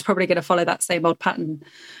 assume that it's probably going to follow that same old pattern.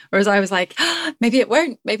 Whereas I was like, maybe it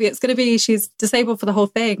won't. Maybe it's going to be she's disabled for the whole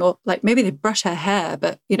thing, or like maybe they brush her hair.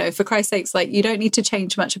 But, for Christ's sakes, like you don't need to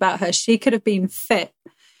change much about her. She could have been fit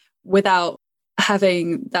without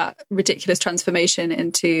having that ridiculous transformation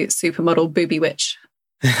into supermodel booby witch.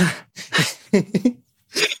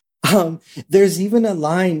 There's even a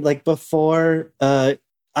line like before. I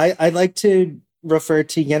like to refer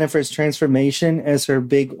to Yennefer's transformation as her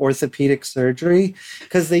big orthopedic surgery,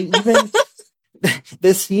 because they even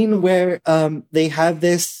the scene where they have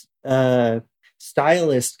this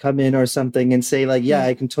stylist come in or something and say like,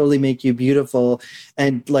 I can totally make you beautiful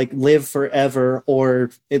and like live forever, or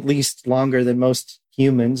at least longer than most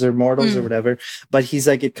humans or mortals or whatever. But he's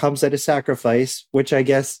like, it comes at a sacrifice, which I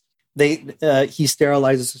guess he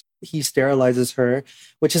sterilizes her,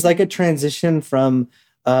 which is like a transition from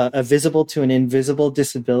a visible to an invisible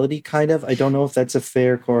disability, kind of. I don't know if that's a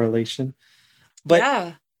fair correlation,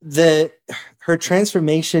 but her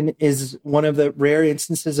transformation is one of the rare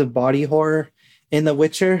instances of body horror in The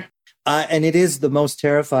Witcher, and it is the most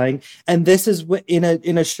terrifying. And this is in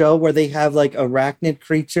a show where they have like arachnid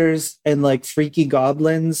creatures and like freaky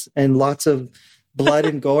goblins and lots of blood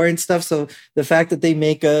and gore and stuff. So the fact that they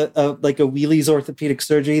make a Wheelie's orthopedic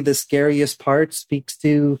surgery the scariest part speaks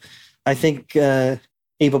to, I think,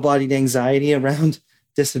 able-bodied anxiety around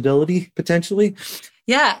disability, potentially.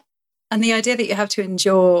 Yeah. And the idea that you have to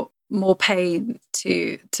endure more pain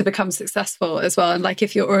to become successful as well. And like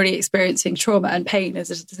if you're already experiencing trauma and pain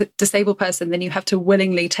as a disabled person, then you have to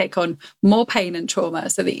willingly take on more pain and trauma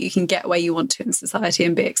so that you can get where you want to in society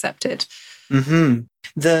and be accepted. Mm-hmm.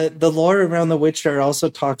 The lore around The Witcher also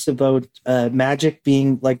talks about magic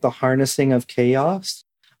being like the harnessing of chaos,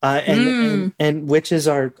 and witches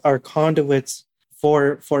are conduits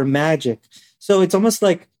for magic. So it's almost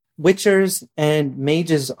like witchers and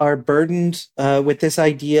mages are burdened with this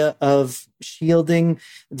idea of shielding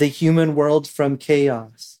the human world from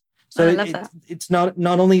chaos. So it's not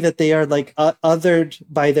only that they are like othered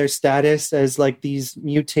by their status as like these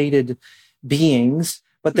mutated beings,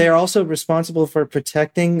 but they're also responsible for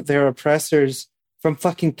protecting their oppressors from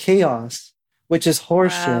fucking chaos, which is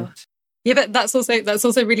horseshit. Wow. Yeah, but that's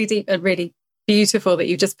also really deep and really beautiful that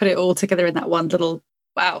you just put it all together in that one little,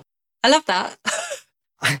 wow. I love that.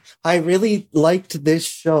 I really liked this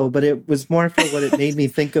show, but it was more for what it made me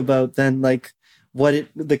think about than like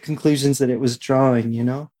the conclusions that it was drawing, you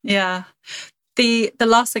know? Yeah. The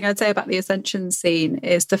last thing I'd say about the Ascension scene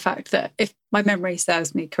is the fact that if my memory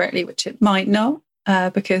serves me correctly, which it might not,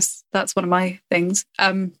 because that's one of my things,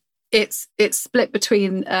 it's split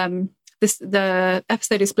between the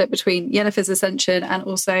episode is split between Yennefer's Ascension and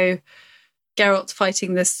also Geralt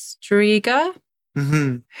fighting the Striga,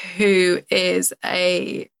 who is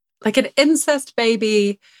an incest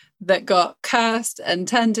baby that got cursed and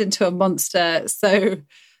turned into a monster. So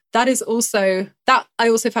that is also, that I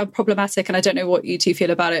also found problematic, and I don't know what you two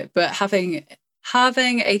feel about it, but having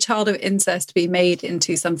a child of incest be made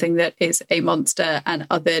into something that is a monster and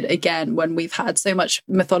othered again, when we've had so much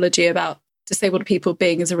mythology about disabled people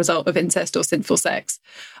being as a result of incest or sinful sex.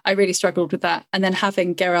 I really struggled with that. And then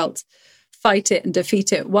having Geralt fight it and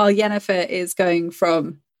defeat it while Yennefer is going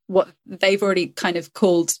from what they've already kind of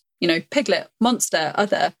called, piglet, monster,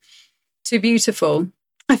 other, too beautiful.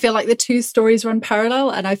 I feel like the two stories run parallel,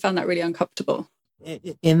 and I found that really uncomfortable.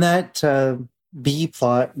 In that B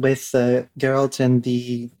plot with Geralt and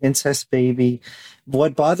the incest baby,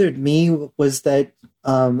 what bothered me was that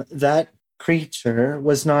that creature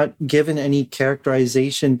was not given any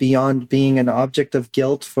characterization beyond being an object of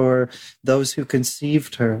guilt for those who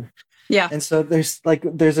conceived her. Yeah. And so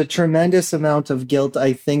there's a tremendous amount of guilt,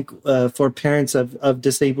 I think, for parents of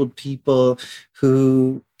disabled people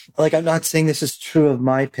who, like, I'm not saying this is true of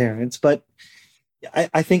my parents, but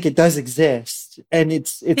I think it does exist. And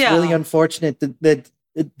it's really unfortunate that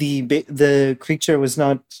the creature was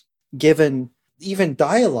not given even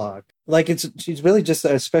dialogue. Like, she's really just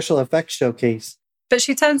a special effects showcase. But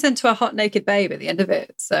she turns into a hot naked babe at the end of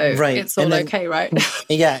it. So it's all okay, right?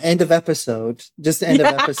 Yeah, end of episode. Just end of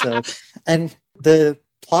episode. And the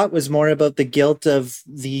plot was more about the guilt of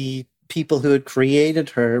the people who had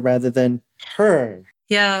created her rather than her.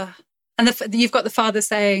 Yeah. And you've got the father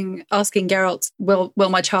asking Geralt, will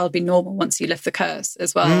my child be normal once you lift the curse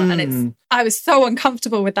as well? And I was so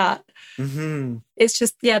uncomfortable with that. Mm-hmm. It's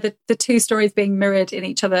just, the two stories being mirrored in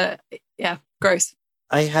each other. Yeah, gross.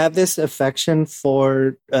 I have this affection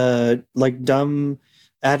for like dumb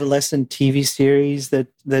adolescent TV series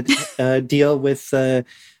that deal with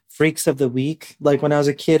freaks of the week. Like when I was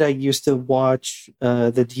a kid, I used to watch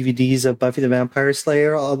the DVDs of Buffy the Vampire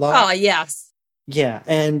Slayer a lot. Oh, yes. Yeah,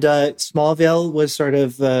 and Smallville was sort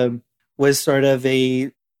of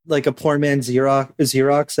a like a poor man's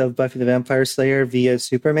Xerox of Buffy the Vampire Slayer via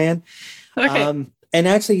Superman. Okay. And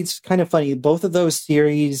actually, it's kind of funny. Both of those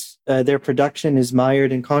series, their production is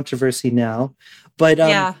mired in controversy now.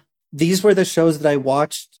 But these were the shows that I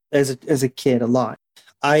watched as a kid a lot.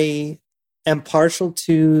 I am partial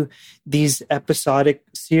to these episodic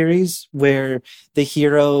series where the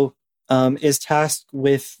hero is tasked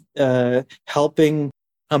with helping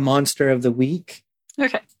a monster of the week.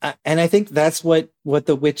 Okay. And I think that's what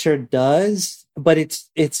The Witcher does, but it's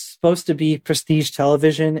supposed to be prestige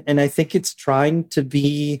television, and I think it's trying to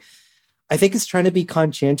be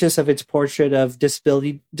conscientious of its portrait of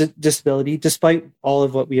disability, despite all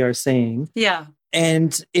of what we are saying. Yeah.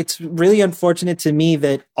 And it's really unfortunate to me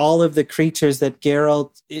that all of the creatures that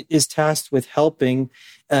Geralt is tasked with helping,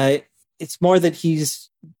 it's more that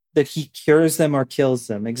he cures them or kills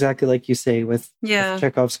them, exactly like you say with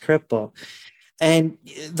Chekhov's cripple. And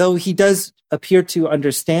though he does appear to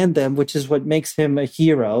understand them, which is what makes him a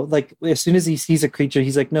hero, like as soon as he sees a creature,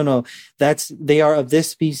 he's like, no, they are of this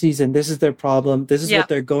species and this is their problem. This is what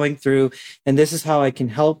they're going through. And this is how I can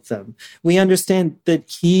help them. We understand that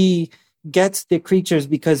he gets the creatures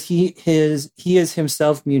because he is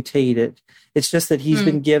himself mutated. It's just that he's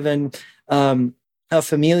been given a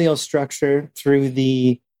familial structure through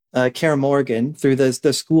the Kaer Morhen, through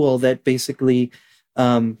the school that basically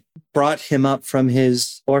brought him up from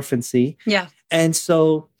his orphancy. Yeah. And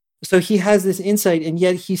so he has this insight, and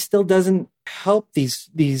yet he still doesn't help these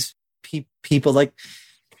people. Like,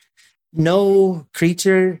 no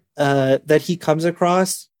creature that he comes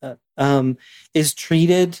across is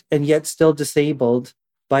treated and yet still disabled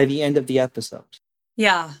by the end of the episode.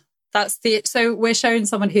 Yeah. So we're showing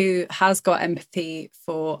someone who has got empathy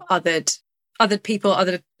for other people,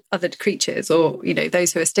 other creatures, or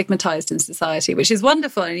those who are stigmatized in society, which is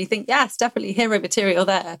wonderful. And you think, yes, definitely hero material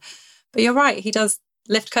there. But you're right, he does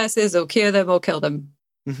lift curses or cure them or kill them.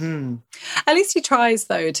 Mm-hmm. At least he tries,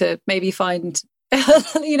 though, to maybe find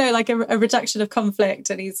like a reduction of conflict,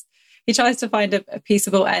 and he tries to find a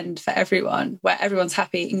peaceable end for everyone where everyone's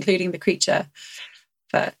happy, including the creature.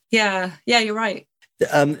 But yeah, you're right.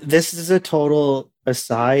 This is a total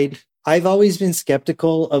aside. I've always been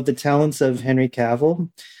skeptical of the talents of Henry Cavill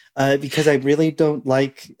because I really don't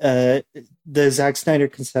like the Zack Snyder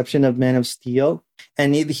conception of Man of Steel.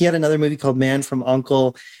 And he had another movie called Man from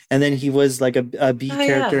U.N.C.L.E., and then he was like a B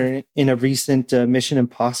character in a recent Mission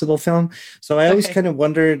Impossible film. So I always kind of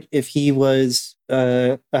wondered if he was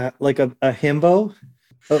like a himbo.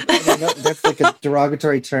 That's like a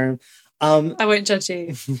derogatory term. I won't judge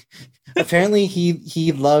you. Apparently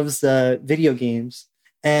he loves video games.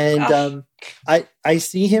 And I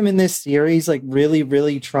see him in this series like really,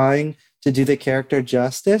 really trying to do the character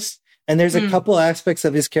justice. And there's a couple aspects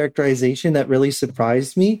of his characterization that really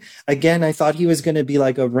surprised me. Again, I thought he was going to be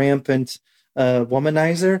like a rampant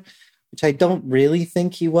womanizer, which I don't really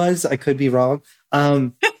think he was. I could be wrong.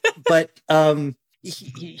 But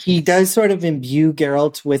he does sort of imbue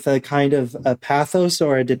Geralt with a kind of a pathos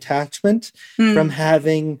or a detachment from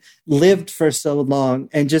having lived for so long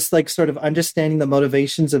and just like sort of understanding the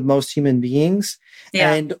motivations of most human beings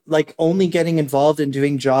and like only getting involved in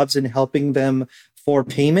doing jobs and helping them for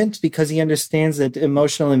payment because he understands that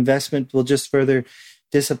emotional investment will just further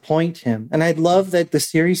disappoint him. And I love that the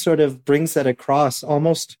series sort of brings that across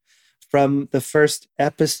almost from the first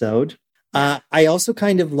episode. I also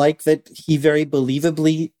kind of like that he very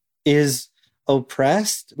believably is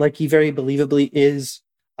oppressed, like he very believably is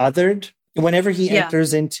othered. Whenever he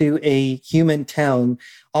enters into a human town,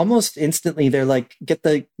 almost instantly they're like, "Get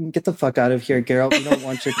the fuck out of here, Geralt. We don't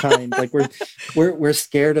want your kind. Like we're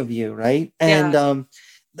scared of you, right?" And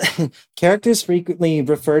characters frequently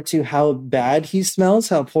refer to how bad he smells,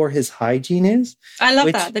 how poor his hygiene is. I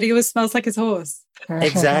love that he always smells like his horse.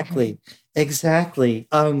 Exactly.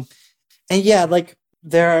 And yeah, like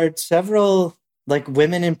there are several like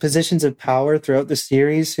women in positions of power throughout the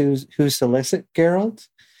series who solicit Geralt,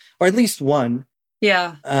 or at least one.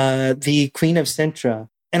 Yeah. The Queen of Sintra.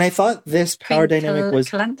 And I thought this power dynamic was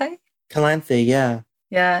Calanthe. Calanthe, yeah.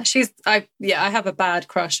 Yeah, I have a bad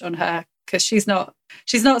crush on her because she's not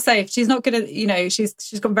safe. She's not good at,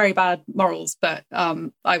 she's got very bad morals, but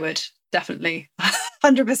I would definitely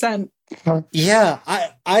 100%. Yeah,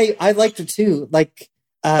 I liked her too. Like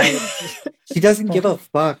she doesn't give a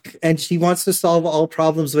fuck and she wants to solve all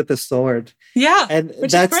problems with a sword. Yeah. And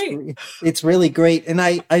which is great. It's really great. And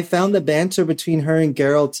I found the banter between her and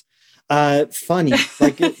Geralt funny.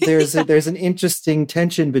 Like there's an interesting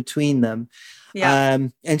tension between them. Yeah.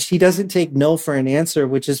 And she doesn't take no for an answer,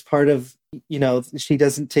 which is part of, she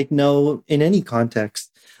doesn't take no in any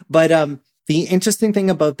context. But the interesting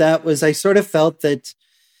thing about that was I sort of felt that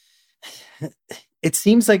it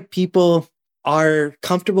seems like people are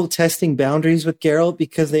comfortable testing boundaries with Geralt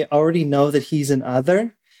because they already know that he's an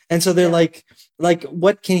other. And so they're like,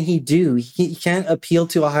 what can he do? He can't appeal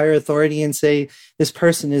to a higher authority and say, this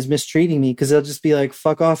person is mistreating me, because they'll just be like,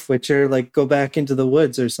 fuck off, Witcher, like go back into the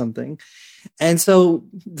woods or something. And so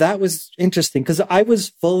that was interesting because I was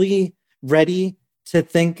fully ready to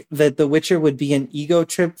think that The Witcher would be an ego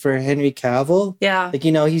trip for Henry Cavill. Yeah. Like,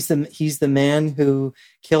 he's the man who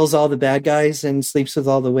kills all the bad guys and sleeps with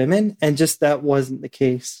all the women. And just that wasn't the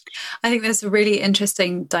case. I think there's a really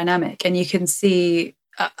interesting dynamic and you can see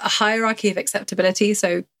a hierarchy of acceptability.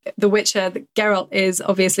 So The Witcher, Geralt is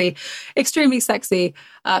obviously extremely sexy,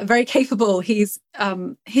 very capable. He's a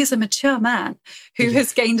mature man who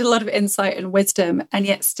has gained a lot of insight and wisdom, and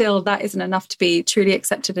yet still that isn't enough to be truly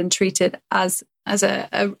accepted and treated as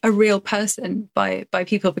a real person by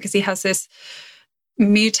people, because he has this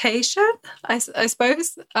mutation, I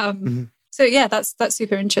suppose. So yeah, that's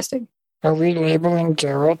super interesting. Are we labeling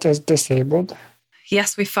Geralt as disabled?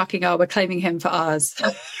 Yes, we fucking are. We're claiming him for ours.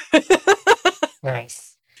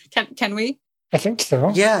 Nice. Can we? I think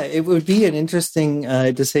so. Yeah, it would be an interesting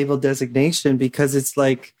disabled designation, because it's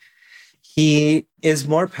like he is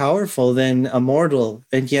more powerful than a mortal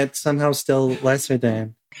and yet somehow still lesser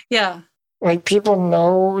than. Yeah. Like, people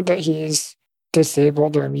know that he's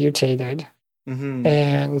disabled or mutated. Mm-hmm.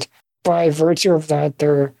 And by virtue of that,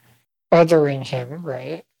 they're othering him,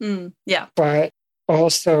 right? Yeah. But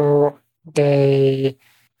also they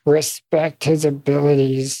respect his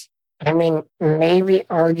abilities. I mean, maybe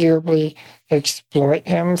arguably exploit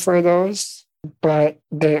him for those, but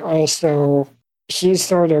he's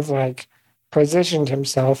sort of like positioned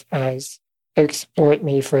himself as exploit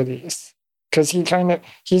me for these. Because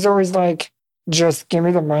he's always like, just give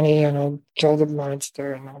me the money and I'll kill the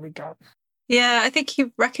monster and I'll be done. Yeah, I think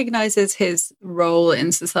he recognizes his role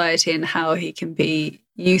in society and how he can be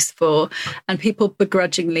useful, and people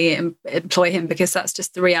begrudgingly employ him because that's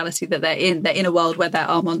just the reality that they're in. They're in a world where there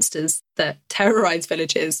are monsters that terrorize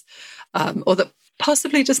villages, or that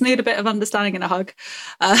possibly just need a bit of understanding and a hug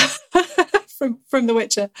from The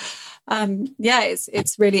Witcher. Yeah,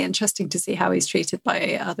 it's really interesting to see how he's treated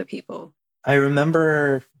by other people. I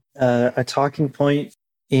remember a talking point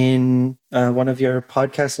in one of your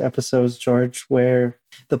podcast episodes, George, where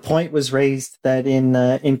the point was raised that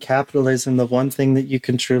in capitalism, the one thing that you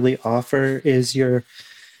can truly offer is your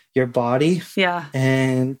body. Yeah.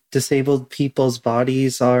 And disabled people's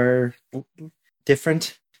bodies are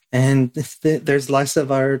different, and there's less of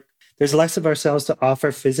ourselves to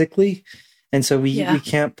offer physically, and so we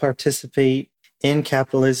can't participate in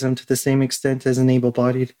capitalism to the same extent as an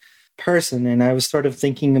able-bodied person. And I was sort of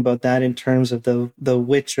thinking about that in terms of the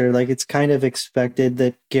Witcher. Like, it's kind of expected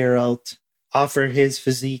that Geralt offer his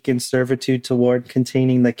physique in servitude toward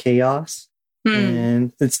containing the chaos.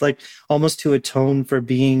 And it's like almost to atone for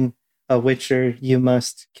being a Witcher, you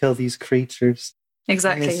must kill these creatures.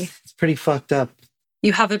 Exactly. It's pretty fucked up.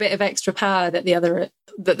 You have a bit of extra power that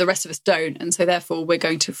the rest of us don't, and so therefore we're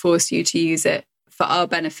going to force you to use it for our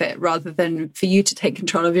benefit rather than for you to take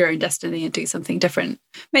control of your own destiny and do something different.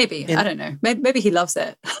 Maybe. I don't know. Maybe he loves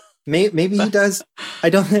it. Maybe he does. I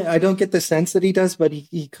don't get the sense that he does, but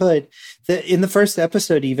he could. In the first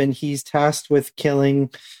episode, even he's tasked with killing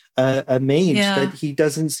a mage that he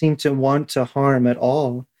doesn't seem to want to harm at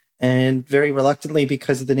all, and very reluctantly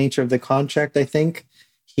because of the nature of the contract. I think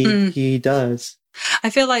he does. I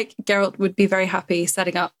feel like Geralt would be very happy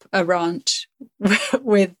setting up a ranch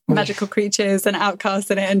with magical creatures and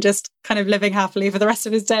outcasts in it, and just kind of living happily for the rest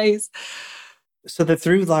of his days. So the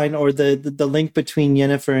through line, or the link between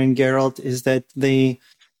Yennefer and Geralt, is that they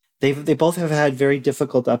both have had very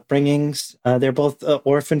difficult upbringings. They're both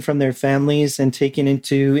orphaned from their families and taken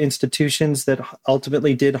into institutions that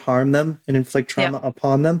ultimately did harm them and inflict trauma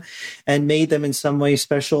upon them, and made them in some way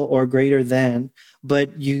special or greater than.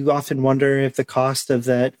 But you often wonder if the cost of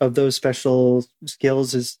those special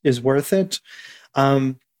skills is worth it.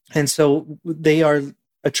 And so they are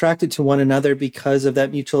attracted to one another because of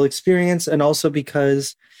that mutual experience, and also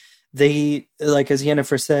because they, like as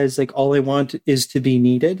Yennefer says, like all they want is to be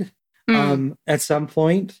needed at some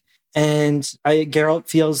point. And Geralt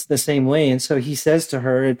feels the same way. And so he says to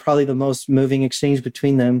her, and probably the most moving exchange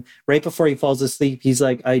between them, right before he falls asleep, he's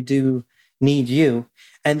like, "I do need you."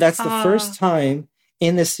 And that's the first time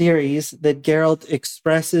in the series that Geralt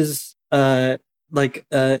expresses an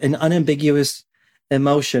unambiguous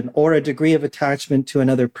emotion or a degree of attachment to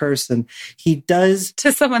another person. He does,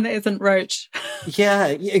 to someone that isn't Roach. Yeah,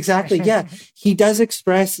 exactly. Yeah, he does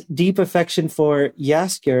express deep affection for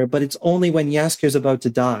Jaskier, but it's only when Jaskier's about to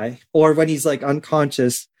die or when he's like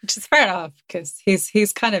unconscious. Which is fair enough, because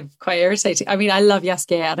he's kind of quite irritating. I mean, I love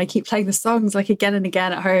Jaskier and I keep playing the songs like again and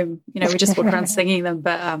again at home. You know, we just walk around singing them.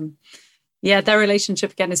 But their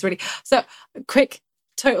relationship again is really... So quick,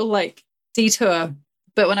 total like detour.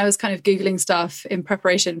 But when I was kind of Googling stuff in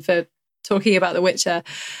preparation for talking about The Witcher,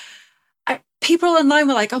 people online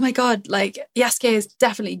were like, "Oh my God, like Jaskier is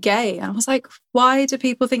definitely gay." And I was like, why do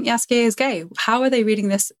people think Jaskier is gay? How are they reading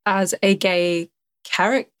this as a gay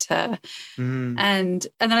character? And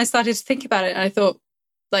then I started to think about it, and I thought,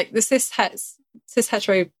 like, the cis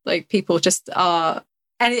hetero like people just are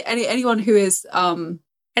anyone who is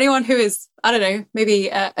I don't know, maybe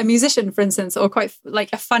a musician, for instance, or quite like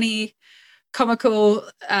a funny, comical,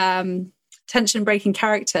 tension-breaking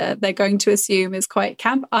character, they're going to assume is quite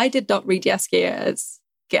camp. I did not read Jaskier as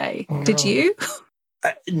gay. Oh. Did you?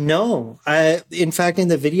 No. In fact, in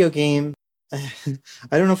the video game, I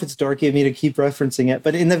don't know if it's dorky of me to keep referencing it,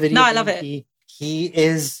 but in the video game, I love it. He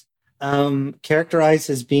is characterized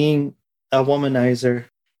as being a womanizer.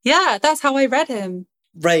 Yeah, that's how I read him.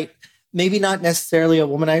 Right. Maybe not necessarily a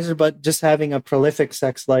womanizer, but just having a prolific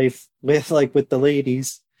sex life with the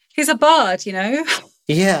ladies. He's a bard, you know?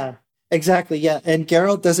 Yeah, exactly. Yeah. And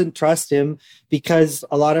Geralt doesn't trust him because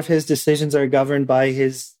a lot of his decisions are governed by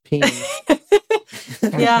his penis.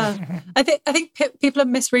 Yeah. I think people are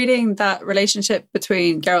misreading that relationship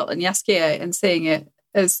between Geralt and Jaskier and seeing it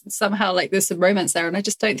as somehow like there's some romance there. And I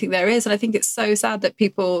just don't think there is. And I think it's so sad that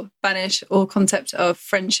people banish all concept of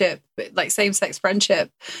friendship, like same-sex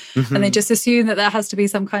friendship. And they just assume that there has to be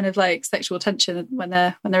some kind of like sexual tension when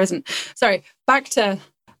there isn't. Sorry, back to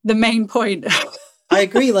the main point. I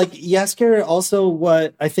agree. Like Jaskier also,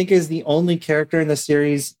 what I think is the only character in the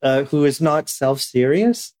series who is not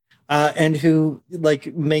self-serious and who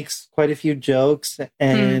like makes quite a few jokes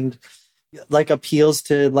and like appeals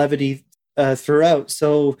to levity throughout.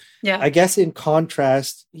 So I guess in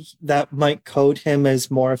contrast, that might code him as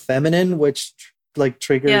more feminine, which like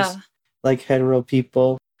triggers like hetero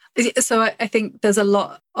people. So I think there's a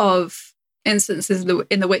lot of instances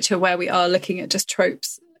in The Witcher where we are looking at just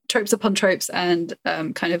tropes upon tropes and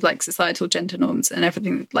kind of like societal gender norms and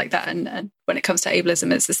everything like that. And when it comes to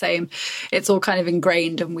ableism, it's the same. It's all kind of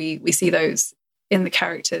ingrained, and we see those in the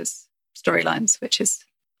characters' storylines, which is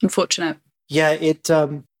unfortunate. Yeah, it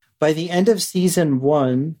by the end of season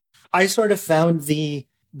 1, I sort of found the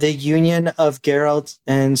union of Geralt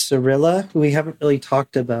and Cirilla, who we haven't really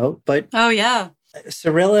talked about. But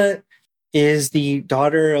Cirilla is the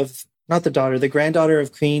granddaughter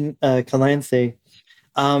of Queen Calanthe,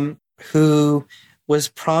 who was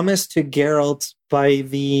promised to Geralt by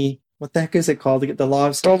the, what the heck is it called? The Law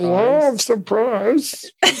of Surprise. The Law of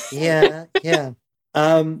Surprise. Yeah.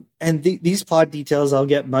 And these plot details all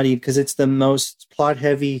get muddied because it's the most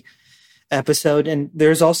plot-heavy episode. And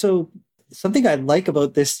there's also something I like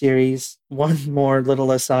about this series. One more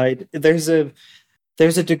little aside. There's a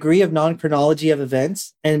degree of non-chronology of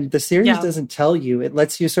events, and the series doesn't tell you. It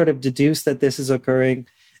lets you sort of deduce that this is occurring.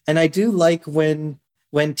 And I do like when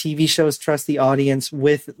TV shows trust the audience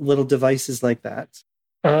with little devices like that.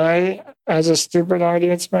 I, as a stupid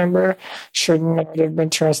audience member, should not have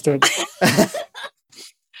been trusted.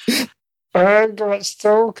 I got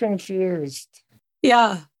so confused.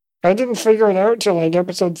 Yeah. I didn't figure it out till like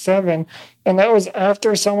episode 7. And that was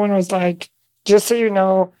after someone was like, just so you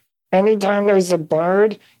know, anytime there's a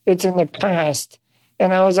bard, it's in the past.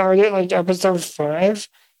 And I was already at like episode 5.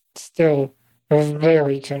 Still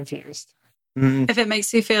very confused. If it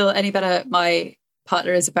makes you feel any better, my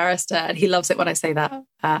partner is a barrister and he loves it when I say that.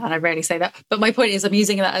 And I rarely say that. But my point is, I'm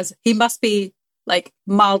using that as he must be like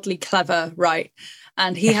mildly clever, right?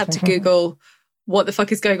 And he had to Google what the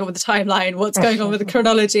fuck is going on with the timeline, what's going on with the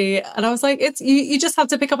chronology. And I was like, it's you just have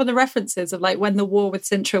to pick up on the references of like when the war with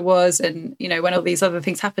Sintra was and, you know, when all these other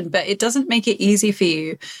things happened, but it doesn't make it easy for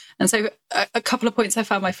you. And so a couple of points I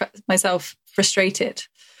found myself frustrated.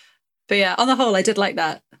 But yeah, on the whole, I did like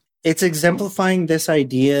that. It's exemplifying this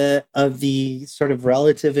idea of the sort of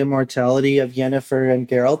relative immortality of Yennefer and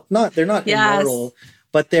Geralt. They're not immortal,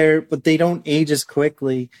 but they don't age as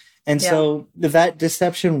quickly. And so that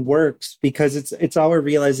deception works because it's our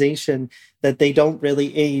realization that they don't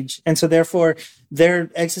really age. And so therefore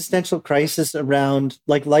their existential crisis around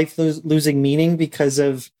like life losing meaning because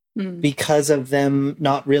of them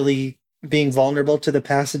not really being vulnerable to the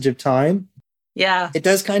passage of time. Yeah. It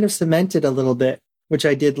does kind of cement it a little bit, which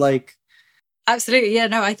I did like. Absolutely. Yeah,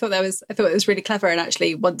 no, I thought it was really clever. And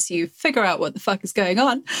actually, once you figure out what the fuck is going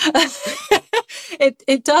on,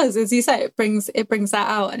 it does, as you say, it brings that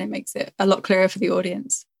out and it makes it a lot clearer for the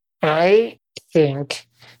audience. I think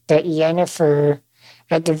that Yennefer,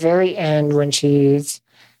 at the very end, when she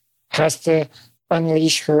has to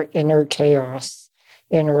unleash her inner chaos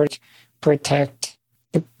in order to protect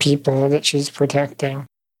the people that she's protecting.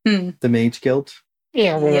 The Mage Guild?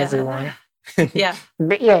 Yeah, well, everyone. Yeah.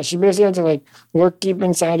 But yeah, she basically had to like look deep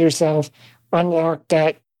inside herself, unlock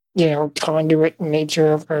that, you know, conduit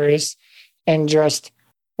nature of hers, and just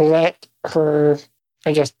let her,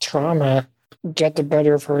 I guess, trauma get the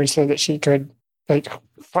better of her so that she could like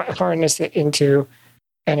harness it into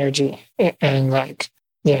energy and like,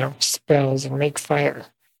 you know, spells and make fire.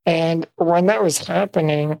 And when that was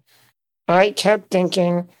happening, I kept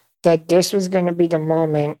thinking that this was going to be the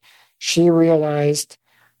moment she realized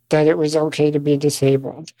that it was okay to be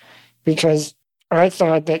disabled. Because I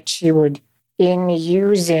thought that she would, in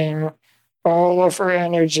using all of her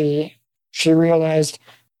energy, she realized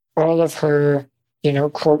all of her, you know,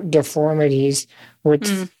 quote, deformities would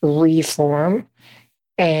reform.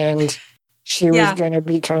 And she was going to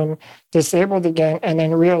become disabled again and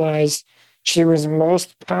then realize she was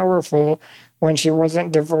most powerful when she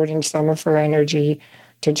wasn't devoting some of her energy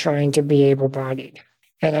to trying to be able-bodied.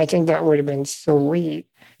 And I think that would have been sweet.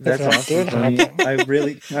 That's awesome.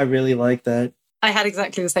 I really like that. I had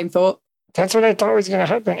exactly the same thought. That's what I thought was going to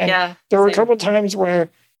happen. And there were a couple times where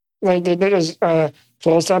like they did a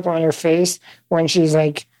close-up on her face when she's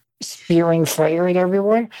like spewing fire at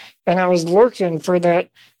everyone. And I was looking for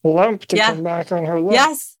that lump to come back on her lip.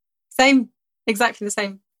 Yes, same. Exactly the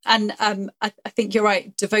same. And I think you're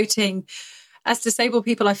right. Devoting... As disabled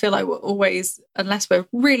people, I feel like we're always, unless we're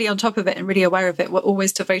really on top of it and really aware of it, we're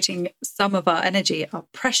always devoting some of our energy, our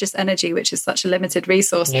precious energy, which is such a limited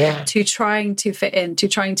resource, to trying to fit in, to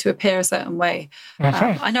trying to appear a certain way.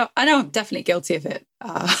 I know I'm definitely guilty of it.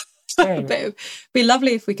 But it'd be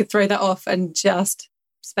lovely if we could throw that off and just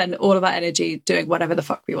spend all of our energy doing whatever the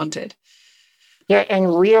fuck we wanted. Yeah,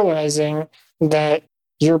 and realizing that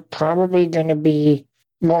you're probably going to be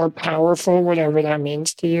more powerful, whatever that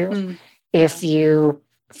means to you. If you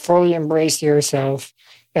fully embrace yourself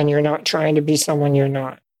and you're not trying to be someone you're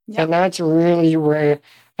not. Yep. And that's really where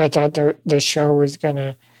I thought the show was going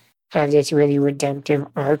to have this really redemptive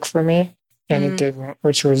arc for me. And it didn't,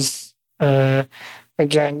 which was,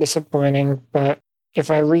 again, disappointing. But if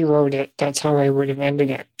I rewrote it, that's how I would have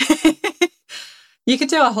ended it. You could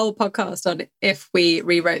do a whole podcast on if we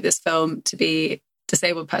rewrote this film to be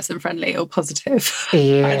disabled person friendly or positive.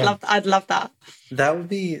 Yeah. I'd love that. That would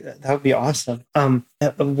be awesome.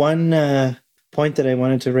 One point that I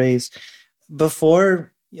wanted to raise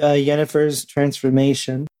before Yennefer's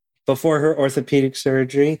transformation, before her orthopedic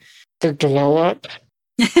surgery, the glow up.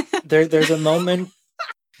 There's a moment.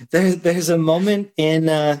 There's a moment in.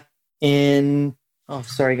 Oh,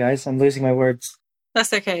 sorry guys, I'm losing my words.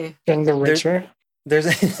 That's okay. In The Witcher. There's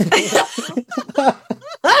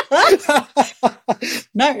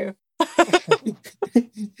No.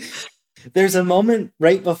 There's a moment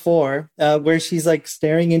right before where she's like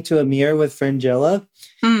staring into a mirror with Fringilla,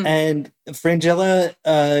 and Fringilla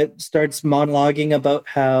starts monologuing about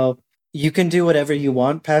how you can do whatever you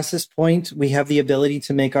want past this point. We have the ability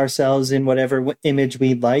to make ourselves in whatever image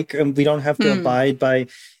we'd like, and we don't have to abide by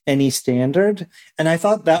any standard. And I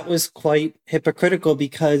thought that was quite hypocritical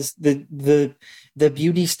because the the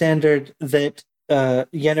beauty standard that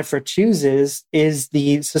Yennefer chooses is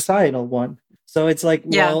the societal one. So it's like,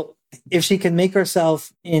 well, if she can make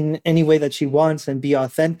herself in any way that she wants and be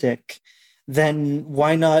authentic, then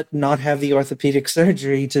why not have the orthopedic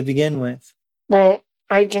surgery to begin with? Well,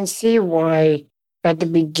 I can see why at the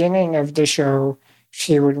beginning of the show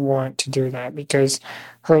she would want to do that, because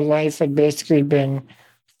her life had basically been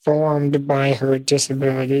formed by her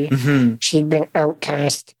disability. Mm-hmm. She'd been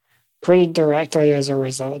outcast pretty directly as a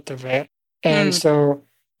result of it. And so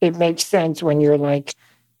it makes sense when you're like,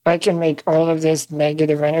 I can make all of this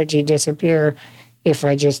negative energy disappear if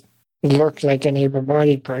I just look like an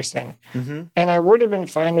able-bodied person. Mm-hmm. And I would have been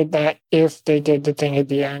fine with that if they did the thing at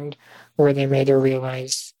the end where they made her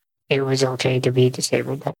realize it was okay to be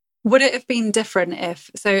disabled. Would it have been different if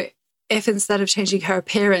instead of changing her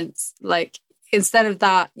appearance, like instead of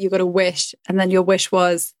that, you got a wish and then your wish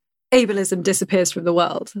was ableism disappears from the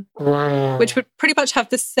world, Wow. which would pretty much have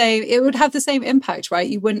the same impact, right?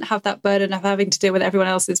 You wouldn't have that burden of having to deal with everyone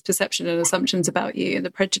else's perception and assumptions about you and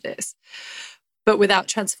the prejudice, but without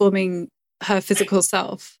transforming her physical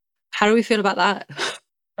self. How do we feel about that?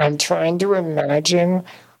 I'm trying to imagine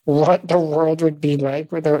what the world would be like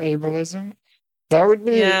without ableism. That would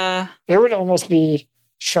be, it would almost be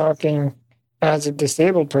shocking as a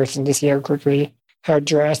disabled person to see how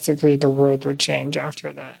drastically the world would change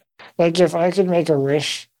after that. Like if I could make a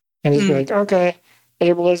wish and just be like, okay,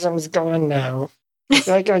 ableism's gone now. It's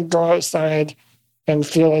like I'd go outside and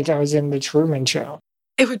feel like I was in the Truman Show.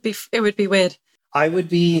 It would be weird. I would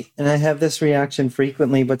be, and I have this reaction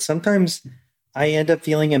frequently, but sometimes I end up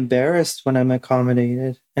feeling embarrassed when I'm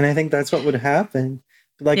accommodated. And I think that's what would happen.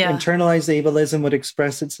 Like internalized ableism would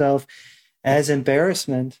express itself as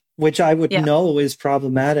embarrassment, which I would know is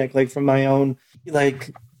problematic, like from my own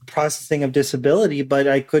like processing of disability, but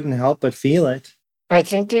I couldn't help but feel it. I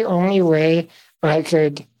think the only way I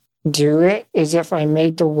could do it is if I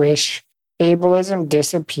made the wish, ableism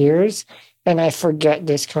disappears, and I forget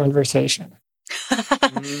this conversation.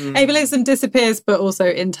 Ableism disappears, but also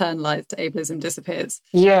internalized ableism disappears.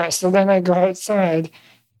 Yeah, so then I go outside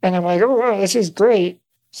and I'm like, oh, wow, this is great.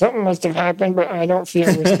 Something must have happened, but I don't feel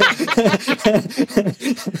it.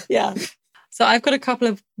 Yeah. So I've got a couple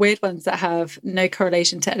of weird ones that have no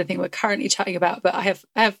correlation to anything we're currently chatting about, but I have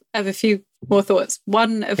a few more thoughts.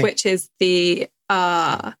 One of which is the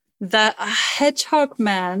hedgehog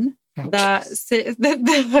man that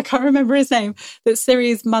I can't remember his name, that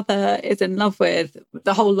Ciri's mother is in love with.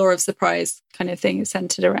 The whole law of surprise kind of thing is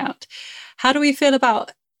centered around. How do we feel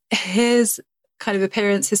about his kind of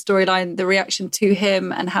appearance, his storyline, the reaction to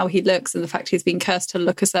him and how he looks, and the fact he's been cursed to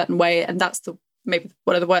look a certain way, and that's maybe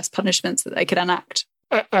one of the worst punishments that they could enact?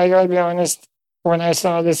 I gotta be honest, when I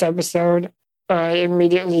saw this episode, I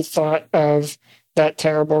immediately thought of that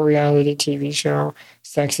terrible reality TV show,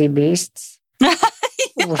 Sexy Beasts,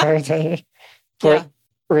 where they put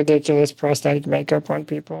ridiculous prosthetic makeup on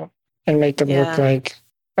people and make them look like,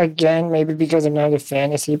 again, maybe because I'm not a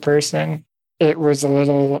fantasy person, it was a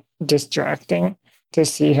little distracting to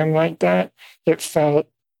see him like that. It felt,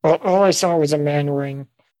 all I saw was a man wearing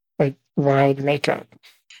like wild makeup.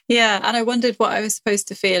 Yeah, and I wondered what I was supposed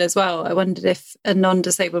to feel as well. I wondered if a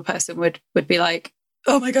non-disabled person would be like,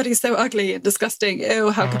 oh my God, he's so ugly and disgusting.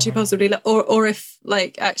 Ew, how could you possibly look? Or if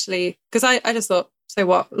like actually, because I just thought, so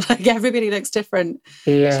what? Like everybody looks different.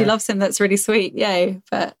 Yeah. She loves him. That's really sweet. Yay.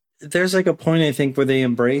 But there's like a point, I think, where they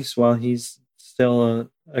embrace while he's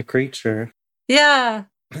still a creature. Yeah.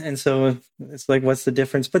 And so it's like, what's the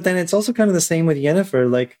difference? But then it's also kind of the same with Yennefer.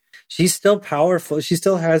 Like, she's still powerful. She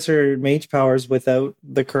still has her mage powers without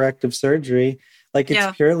the corrective surgery. Like,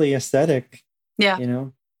 it's purely aesthetic. Yeah. You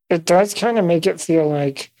know? It does kind of make it feel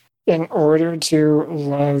like in order to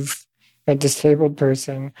love a disabled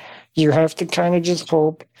person, you have to kind of just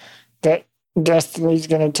hope that destiny's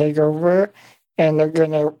going to take over and they're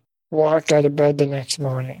going to walk out of bed the next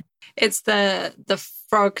morning. It's the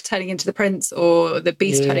frog turning into the prince, or the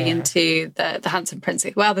beast turning into the handsome prince.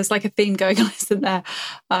 Wow, there's like a theme going on, isn't there?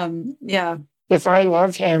 Yeah. If I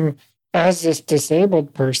love him as this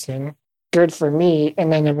disabled person, good for me.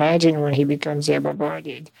 And then imagine when he becomes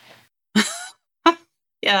able-bodied.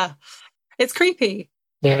 Yeah. It's creepy.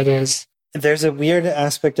 Yeah, it is. There's a weird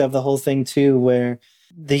aspect of the whole thing, too, where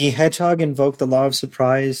the hedgehog invoked the law of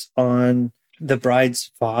surprise on the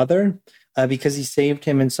bride's father because he saved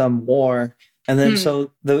him in some war. And then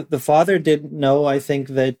so the father didn't know, I think,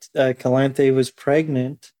 that Calanthe was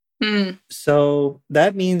pregnant. So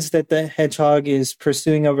that means that the hedgehog is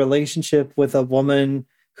pursuing a relationship with a woman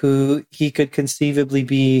who he could conceivably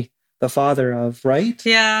be the father of, right?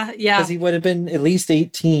 Yeah, yeah. Because he would have been at least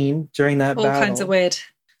 18 during that battle. All kinds of weird.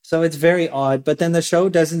 So it's very odd. But then the show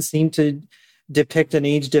doesn't seem to depict an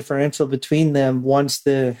age differential between them once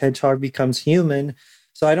the hedgehog becomes human.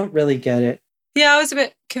 So I don't really get it. Yeah, I was a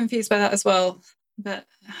bit confused by that as well. But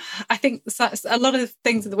I think a lot of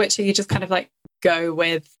things in The Witcher you just kind of like go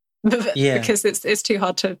with because it's too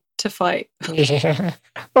hard to fight. Yeah.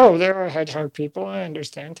 Oh, there are hedgehog people. I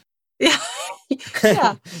understand. Yeah.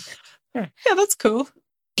 Yeah. Yeah, that's cool.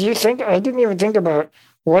 Do you think, I didn't even think about,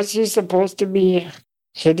 was he supposed to be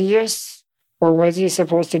hideous or was he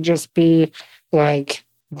supposed to just be like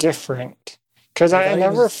different? Because I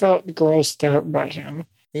never felt grossed out by him.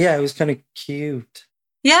 Yeah, it was kind of cute.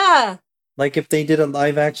 Yeah. Like if they did a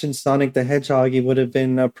live action Sonic the Hedgehog, it would have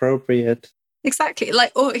been appropriate. Exactly.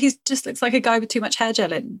 Like, or he just looks like a guy with too much hair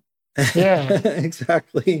gel in. Yeah.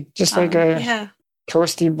 Exactly. Just like a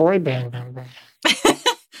toasty boy band member.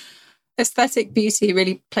 Aesthetic beauty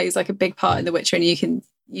really plays like a big part in The Witcher, and you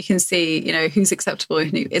can see, you know, who's acceptable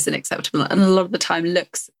and who isn't acceptable. And a lot of the time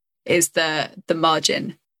looks is the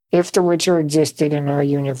margin. If The Witcher existed in our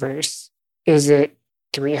universe, is it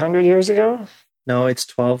 300 years ago? No, it's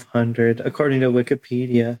 1200, according to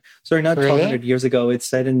Wikipedia. Sorry, not 1200 years ago. It's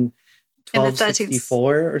set in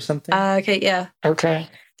 1264 or something. Okay, yeah. Okay.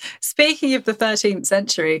 Speaking of the 13th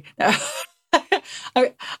century, I'm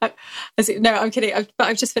kidding.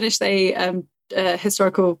 I've just finished a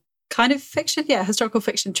historical kind of fiction, historical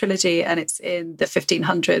fiction trilogy, and it's in the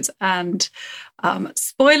 1500s. And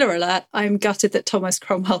spoiler alert, I'm gutted that Thomas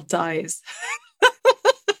Cromwell dies.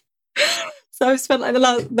 So I've spent like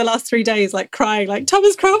the last 3 days like crying, like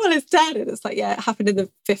Thomas Cromwell is dead, and it's like, yeah, it happened in the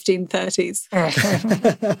 1530s.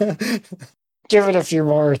 Give it a few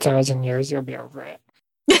more 1,000 years, you'll be over it.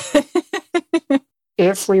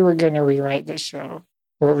 If we were going to rewrite this show,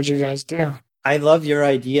 what would you guys do? I love your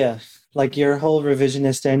idea. Like your whole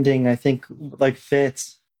revisionist ending, I think like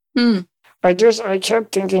fits. I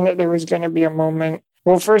kept thinking that there was going to be a moment.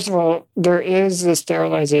 Well, first of all, there is the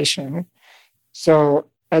sterilization. So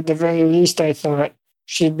at the very least, I thought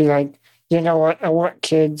she'd be like, you know what? I want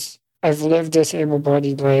kids. I've lived this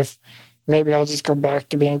able-bodied life. Maybe I'll just go back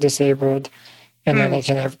to being disabled and then I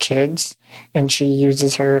can have kids. And she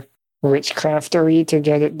uses her witchcraftery to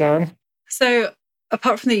get it done. So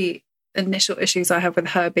apart from the initial issues I have with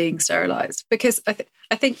her being sterilized, because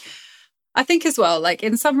I think as well, like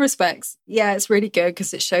in some respects, yeah, it's really good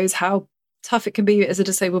because it shows how tough it can be as a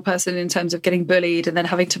disabled person in terms of getting bullied and then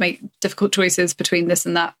having to make difficult choices between this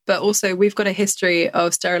and that. But also we've got a history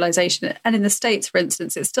of sterilization. And in the States, for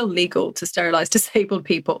instance, it's still legal to sterilize disabled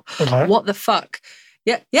people. Uh-huh. What the fuck?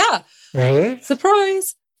 Yeah. Really?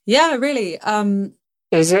 Surprise. Yeah, really.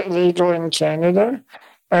 Is it legal in Canada?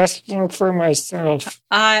 Asking for myself.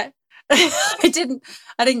 I didn't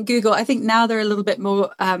Google. I think now they're a little bit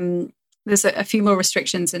more, there's a few more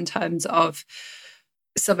restrictions in terms of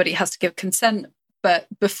somebody has to give consent, but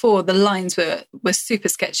before the lines were super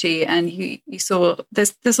sketchy, and you saw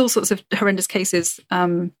there's all sorts of horrendous cases,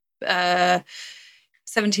 70s,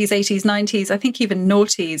 80s, 90s, I think even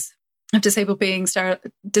noughties, of disabled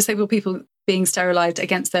people being sterilized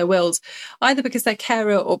against their wills, either because their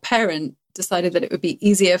carer or parent decided that it would be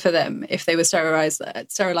easier for them if they were sterilized.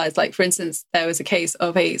 Like, for instance, there was a case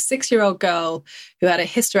of a 6-year-old girl who had a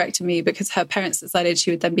hysterectomy because her parents decided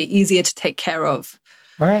she would then be easier to take care of.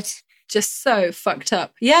 What? Just so fucked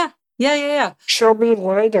up. Yeah. Show me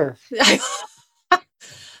later.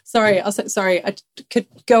 Sorry, I could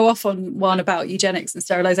go off on one about eugenics and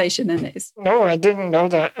sterilization, and it's... No, I didn't know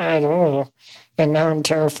that at all. And now I'm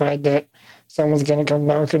terrified that someone's going to come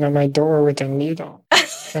knocking on my door with a needle. I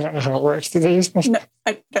don't know how it works. Do they use me? No,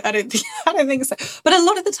 I don't think so. But a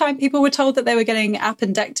lot of the time, people were told that they were getting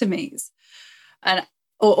appendectomies, and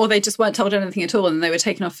or they just weren't told anything at all, and they were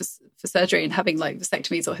taken off for surgery and having like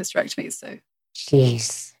vasectomies or hysterectomies. So,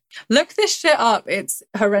 jeez, look this shit up. It's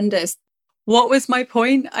horrendous. What was my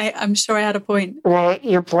point? I'm sure I had a point. Well,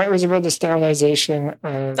 your point was about the sterilization.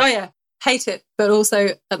 Oh yeah, hate it, but also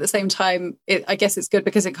at the same time, I guess it's good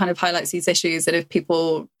because it kind of highlights these issues. And if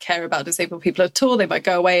people care about disabled people at all, they might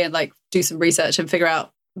go away and like do some research and figure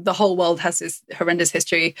out the whole world has this horrendous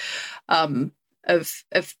history of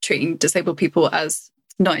treating disabled people as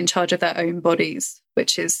not in charge of their own bodies,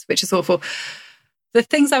 which is awful. The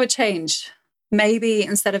things I would change, maybe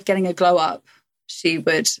instead of getting a glow up, she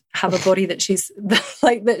would have a body that she's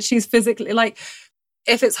like, that she's physically like,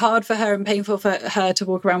 if it's hard for her and painful for her to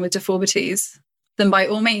walk around with deformities, then by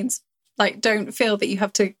all means, like, don't feel that you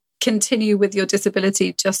have to continue with your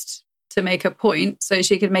disability just to make a point so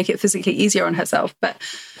she can make it physically easier on herself. But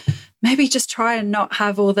maybe just try and not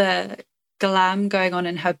have all the glam going on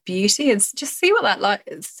in her beauty, and just see what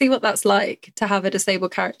that's like to have a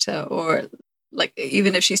disabled character, or like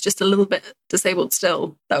even if she's just a little bit disabled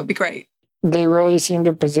still, that would be great. They really seem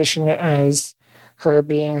to position it as her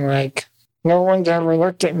being like, no one's ever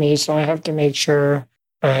looked at me, so I have to make sure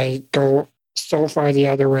I go so far the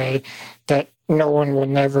other way that no one will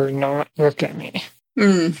never not look at me.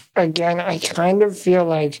 Again, I kind of feel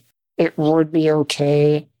like it would be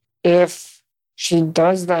okay if she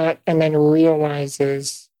does that and then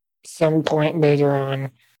realizes some point later on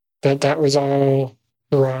that that was all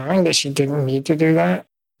wrong, that she didn't need to do that.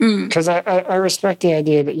 Because I respect the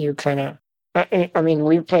idea that you kind of, I mean,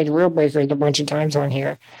 we've played Rule Breakers a bunch of times on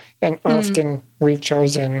here, and often we've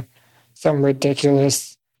chosen some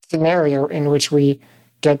ridiculous scenario in which we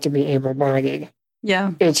get to be able-bodied.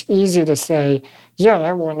 Yeah. It's easy to say, yeah,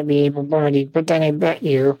 I want to be able-bodied, but then I bet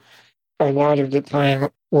you a lot of the time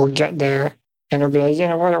we'll get there and it'll be like, you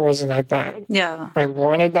know what, it wasn't that bad. Yeah. I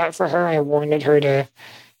wanted that for her. I wanted her to,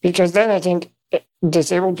 because then I think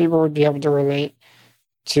disabled people would be able to relate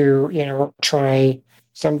to, you know, try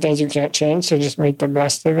some things you can't change, so just make the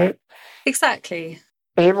best of it. Exactly.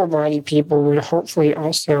 Able-bodied people would hopefully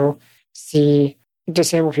also see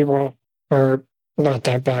disabled people are not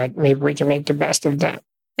that bad. Maybe we can make the best of that.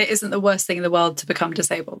 It isn't the worst thing in the world to become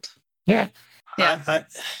disabled. Yeah. Yeah.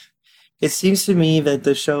 It seems to me that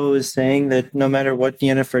the show is saying that no matter what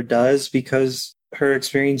Yennefer does, because her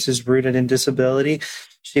experience is rooted in disability,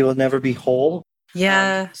 she will never be whole.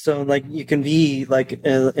 Yeah. So like you can be like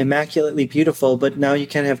immaculately beautiful, but now you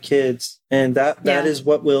can't have kids, and that is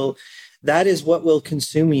what will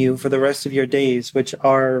consume you for the rest of your days, which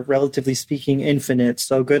are relatively speaking infinite.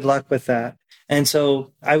 So good luck with that. And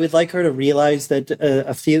so I would like her to realize that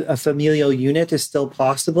a familial unit is still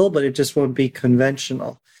possible, but it just won't be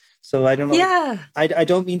conventional. So I don't know. Yeah. I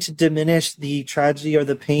don't mean to diminish the tragedy or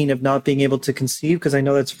the pain of not being able to conceive, because I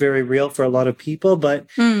know that's very real for a lot of people, but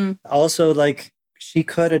also like she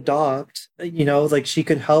could adopt, you know, like she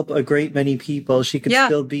could help a great many people. She could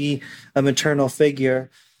still be a maternal figure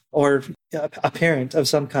or a parent of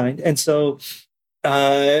some kind. And so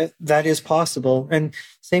that is possible. And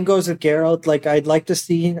same goes with Geralt. Like I'd like to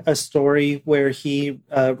see a story where he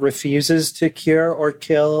refuses to cure or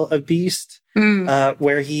kill a beast,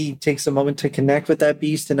 where he takes a moment to connect with that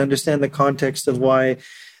beast and understand the context of why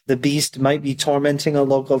the beast might be tormenting a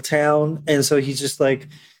local town. And so he's just like,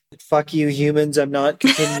 fuck you humans, I'm not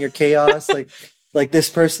containing your chaos. Like this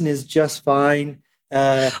person is just fine.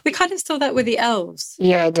 We kind of saw that with the elves.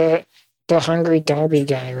 Yeah, the hungry Dobby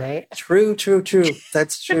guy, right? True.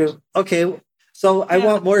 That's true. Okay, so I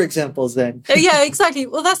want more examples then. Yeah, exactly.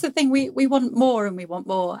 Well, that's the thing. We want more and we want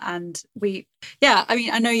more. And I mean,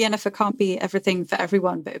 I know Yennefer can't be everything for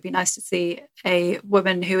everyone, but it'd be nice to see a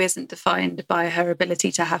woman who isn't defined by her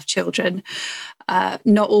ability to have children.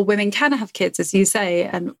 Not all women can have kids, as you say.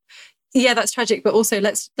 And yeah, that's tragic. But also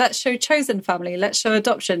let's show chosen family. Let's show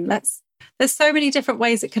adoption. There's so many different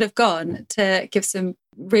ways it could have gone to give some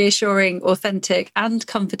reassuring, authentic and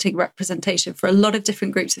comforting representation for a lot of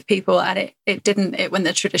different groups of people. And it didn't. It went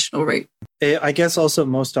the traditional route. I guess also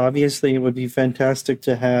most obviously it would be fantastic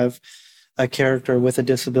to have a character with a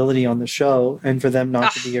disability on the show and for them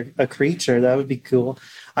not to be a creature. That would be cool.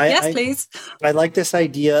 Yes, please. I like this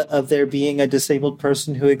idea of there being a disabled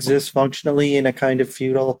person who exists functionally in a kind of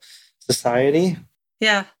feudal society.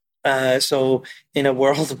 Yeah. So in a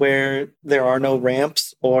world where there are no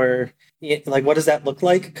ramps, or like, what does that look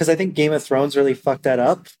like? Because I think Game of Thrones really fucked that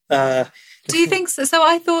up. Do you think so? So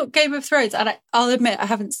I thought Game of Thrones, and I'll admit I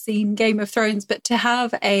haven't seen Game of Thrones, but to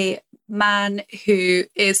have a man who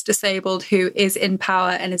is disabled, who is in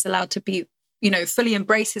power and is allowed to be, you know, fully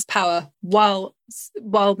embrace his power while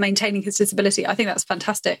maintaining his disability, I think that's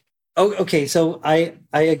fantastic. Oh, okay. So I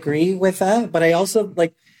agree with that, but I also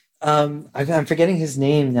like. I'm forgetting his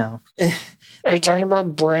name now. Are you talking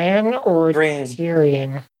about Bran or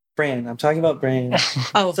Tyrion? Bran. I'm talking about Bran.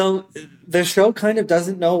 Oh. So the show kind of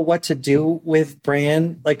doesn't know what to do with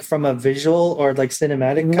Bran, like from a visual or like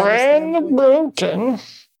cinematic. Bran the Broken.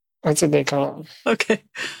 That's what they call him. Okay.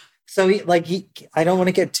 So I don't want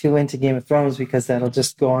to get too into Game of Thrones because that'll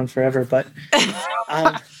just go on forever. But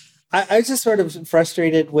I was just sort of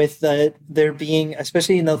frustrated with there being,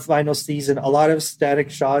 especially in the final season, a lot of static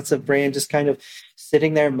shots of Bran just kind of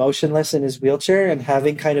sitting there motionless in his wheelchair and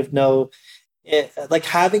having kind of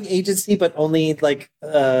having agency, but only like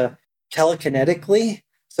telekinetically.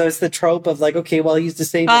 So it's the trope of like, okay, well, he's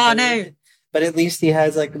disabled, but at least he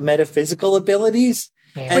has like metaphysical abilities.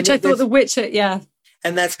 Yeah. Which I thought The Witcher,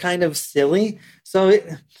 and that's kind of silly. So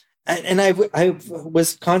I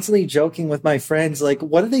was constantly joking with my friends, like,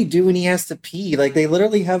 what do they do when he has to pee? Like, they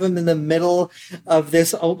literally have him in the middle of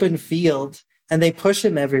this open field and they push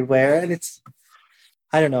him everywhere. And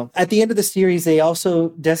I don't know. At the end of the series, they also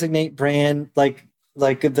designate Bran like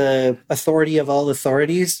the authority of all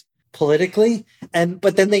authorities politically,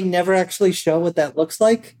 but then they never actually show what that looks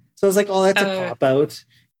like. So I was like, oh, that's a cop out.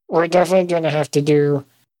 We're definitely going to have to do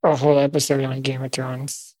a whole episode on Game of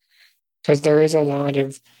Thrones because there is a lot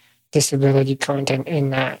of disability content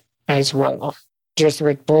in that as well, just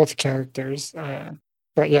with both characters.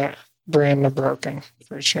 But yeah, Bran the Broken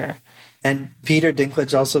for sure. And Peter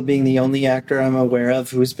Dinklage also being the only actor I'm aware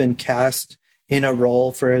of who's been cast in a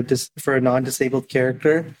role for a non-disabled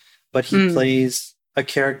character, but he plays a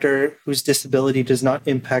character whose disability does not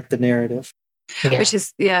impact the narrative. Yeah. Which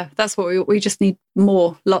is, that's what we just need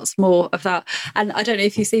lots more of that. And I don't know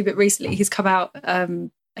if you see, but recently he's come out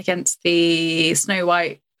against the Snow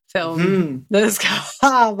White film.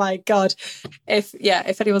 Oh my God. If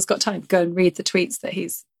anyone's got time, go and read the tweets that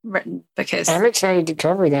he's written, because I'm excited to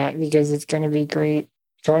cover that because it's going to be great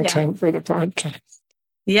content for the podcast.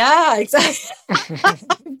 Yeah, exactly.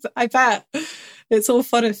 I bet. It's all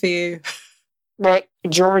funner for you. But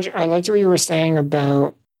George, I liked what you were saying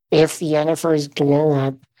about if Yennefer's glow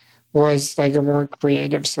up was like a more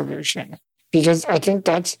creative solution. Because I think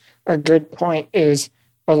that's a good point, is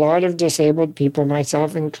a lot of disabled people,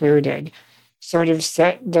 myself included, sort of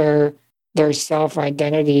set their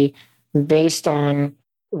self-identity based on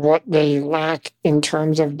what they lack in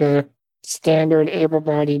terms of the standard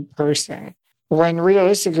able-bodied person. When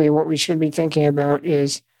realistically, what we should be thinking about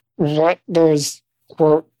is what those,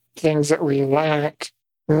 quote, things that we lack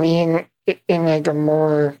mean in like a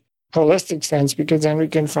more holistic sense, because then we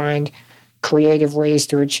can find creative ways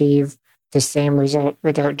to achieve the same result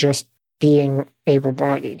without just being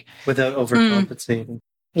able-bodied. Without overcompensating.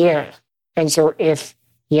 Yeah. And so if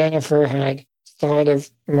Yennefer had thought of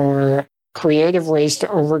more creative ways to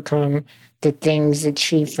overcome the things that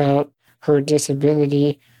she felt her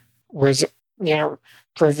disability was,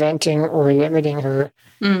 preventing or limiting her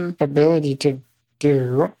ability to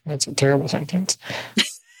do. That's a terrible sentence.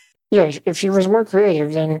 If she was more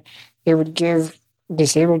creative, then it would give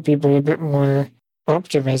disabled people a bit more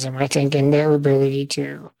optimism, I think, in their ability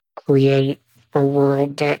to create a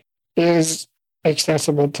world that is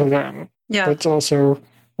accessible to them, but it's also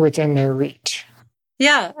within their reach.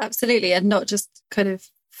 Yeah, absolutely. And not just kind of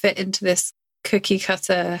fit into this cookie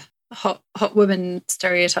cutter hot woman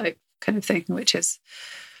stereotype kind of thing, which is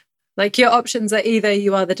like your options are either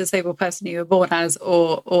you are the disabled person you were born as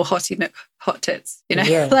or hottie hot tits,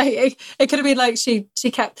 like it could have been like she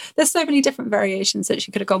kept, there's so many different variations that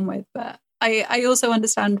she could have gone with. But I also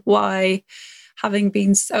understand why, having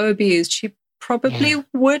been so abused, she probably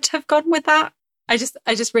would have gone with that. I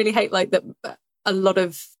just really hate like that a lot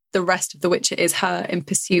of the rest of The Witcher is her in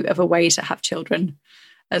pursuit of a way to have children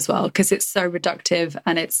as well, because it's so reductive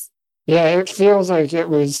and it's... Yeah, it feels like it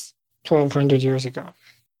was 1,200 years ago.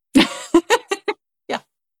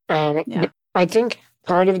 I think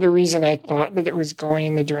part of the reason I thought that it was going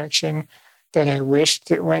in the direction that I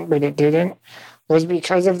wished it went, but it didn't, was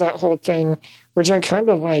because of that whole thing, which I kind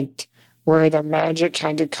of liked, where the magic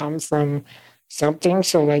had to come from something.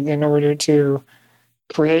 So, like, in order to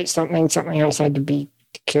create something else had to be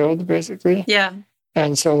killed, basically. Yeah.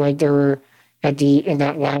 And so, like, there were, in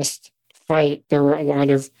that last fight, there were a lot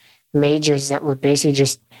of mages that were basically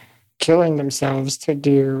just killing themselves to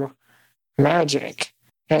do magic.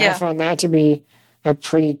 And I found that to be a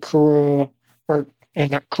pretty cool,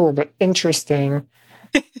 not cool, but interesting,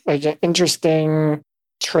 like an interesting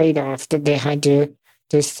trade-off that they had to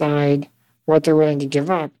decide what they're willing to give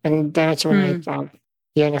up. And that's when I thought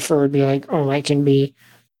Yennefer would be like, oh, I can be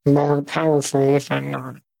more powerful if I'm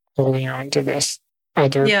not holding on to this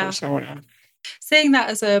other persona. Seeing that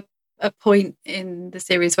as a point in the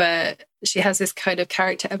series where she has this kind of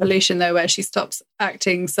character evolution, though, where she stops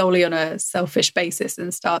acting solely on a selfish basis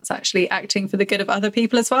and starts actually acting for the good of other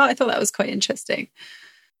people as well. I thought that was quite interesting.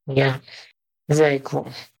 Yeah, very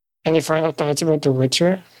cool. Any final thoughts about The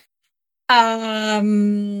Witcher? I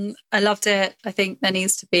loved it. I think there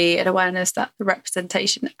needs to be an awareness that the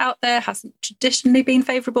representation out there hasn't traditionally been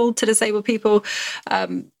favourable to disabled people.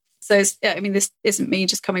 This isn't me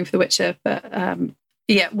just coming for The Witcher, but I'm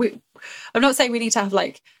not saying we need to have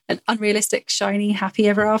like an unrealistic, shiny, happy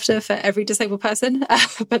ever after for every disabled person,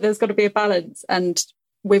 but there's got to be a balance, and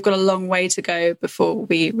we've got a long way to go before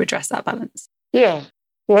we redress that balance. Yeah,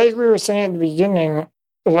 like we were saying at the beginning,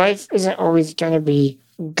 life isn't always going to be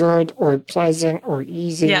good or pleasant or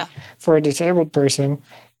easy for a disabled person,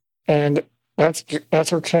 and that's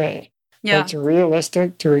okay. Yeah, it's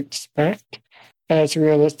realistic to expect, and it's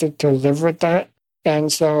realistic to live with that,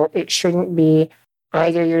 and so it shouldn't be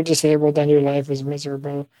either you're disabled and your life is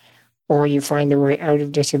miserable, or you find a way out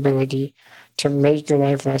of disability. to make your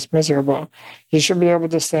life less miserable. You should be able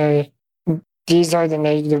to say, these are the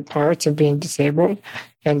negative parts of being disabled,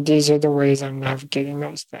 and these are the ways I'm navigating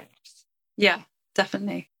those things. Yeah,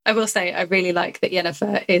 definitely. I will say I really like that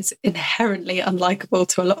Yennefer is inherently unlikable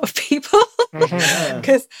to a lot of people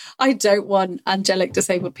because I don't want angelic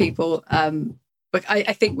disabled people. But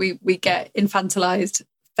I think we get infantilized,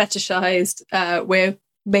 fetishized. We're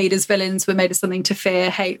made as villains. We're made as something to fear,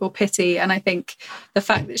 hate, or pity. And I think the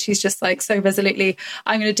fact that she's just like so resolutely,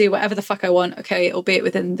 I'm going to do whatever the fuck I want, okay, albeit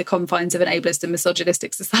within the confines of an ableist and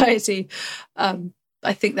misogynistic society.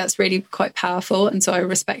 I think that's really quite powerful. And so I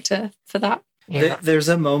respect her for that. Yeah. There's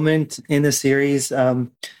a moment in the series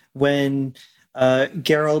when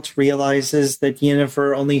Geralt realizes that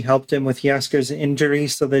Yennefer only helped him with Jaskar's injury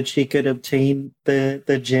so that she could obtain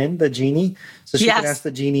the genie. So she could ask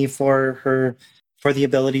the genie for the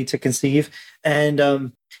ability to conceive. And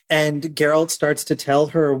Geralt starts to tell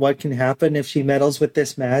her what can happen if she meddles with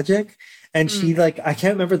this magic. And she I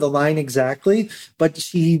can't remember the line exactly, but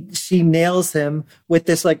she nails him with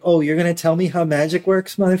this oh, you're going to tell me how magic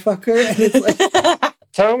works, motherfucker? And it's like,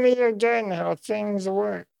 tell me again how things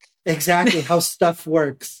work. Exactly, how stuff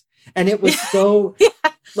works. And it was so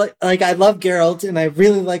like I love Geralt and I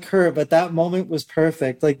really like her, but that moment was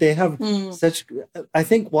perfect. Like they have such, I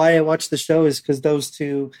think why I watch the show is because those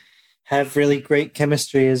two have really great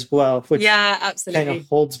chemistry as well, which absolutely kind of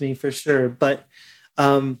holds me for sure. But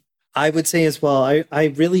I would say as well, I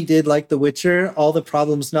really did like The Witcher, all the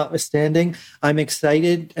problems notwithstanding. I'm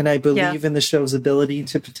excited and I believe in the show's ability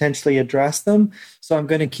to potentially address them. So I'm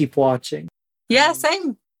going to keep watching. Yeah,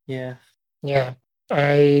 same. Yeah. Yeah.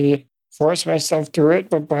 I forced myself through it,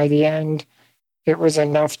 but by the end, it was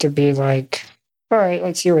enough to be like, all right,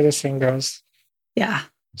 let's see where this thing goes. Yeah.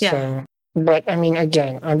 Yeah. So, but I mean,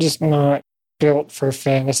 again, I'm just not built for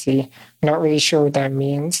fantasy. Not really sure what that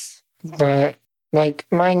means, but like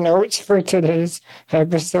my notes for today's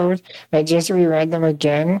episode, I just reread them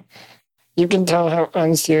again. You can tell how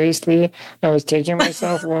unseriously I was taking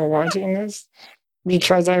myself while watching this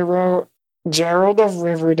because I wrote Gerald of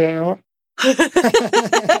Riverdale,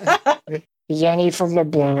 Yenny from the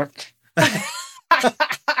block,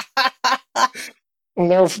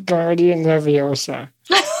 Nilfgaardian Leviosa.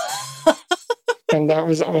 And that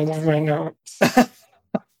was all of my notes.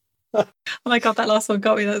 Oh my god, that last one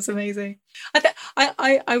got me. That's amazing.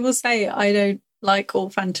 I will say I don't like all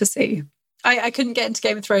fantasy. I couldn't get into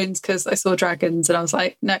Game of Thrones because I saw dragons and I was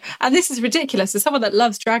like, no. And this is ridiculous. As someone that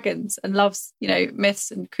loves dragons and loves, myths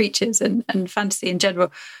and creatures and fantasy in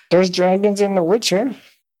general. There's dragons in The Witcher.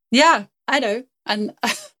 Yeah, I know. And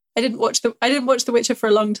I didn't watch The Witcher for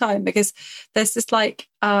a long time because there's this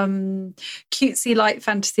cutesy light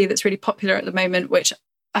fantasy that's really popular at the moment, which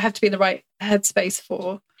I have to be in the right headspace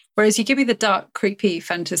for. Whereas you give me the dark, creepy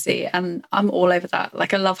fantasy, and I'm all over that.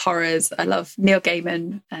 Like, I love horrors. I love Neil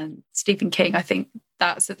Gaiman and Stephen King. I think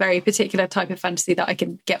that's a very particular type of fantasy that I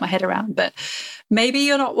can get my head around. But maybe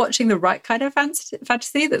you're not watching the right kind of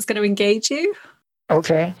fantasy that's going to engage you.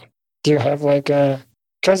 Okay. Do you have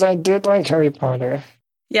because I did like Harry Potter.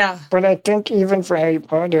 Yeah. But I think even for Harry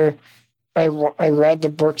Potter, I read the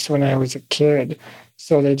books when I was a kid.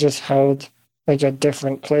 So they just held a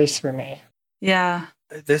different place for me. Yeah.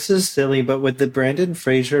 This is silly, but would the Brendan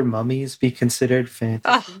Fraser mummies be considered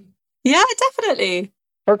fantasy? Yeah, definitely.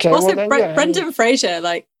 Okay. Also, well Brendan Fraser,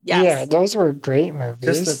 yes. Yeah, those were great movies.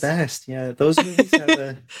 Just the best. Yeah, those movies have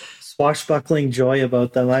a swashbuckling joy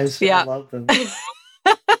about them. I love them.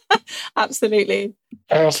 Absolutely.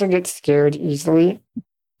 I also get scared easily,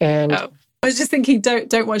 and I was just thinking,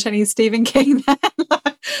 don't watch any Stephen King then.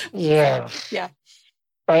 Yeah. Yeah.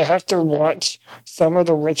 I have to watch some of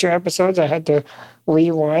the Witcher episodes. I had to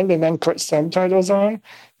rewind and then put subtitles on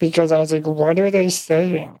because I was like, what are they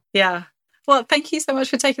saying? Yeah. Well, thank you so much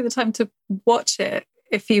for taking the time to watch it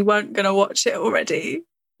if you weren't going to watch it already.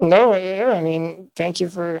 No, yeah, I mean, thank you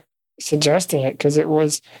for suggesting it because it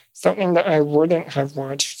was something that I wouldn't have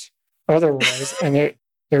watched otherwise, and it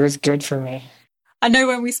was good for me. I know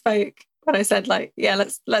when we spoke, when I said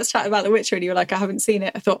let's chat about The Witcher, and you were like, I haven't seen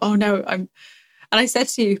it. I thought, oh no, and I said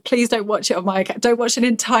to you, please don't watch it on my account. Don't watch an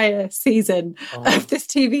entire season of this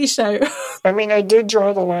TV show. I mean, I did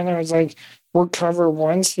draw the line. I was like, we'll cover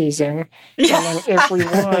one season. And then if we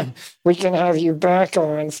want, we can have you back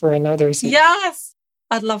on for another season. Yes.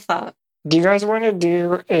 I'd love that. Do you guys want to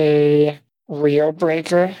do a reel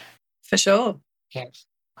breaker? For sure. Yes.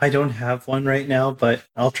 I don't have one right now, but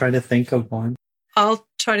I'll try to think of one. I'll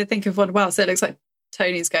try to think of one. Wow, so it looks like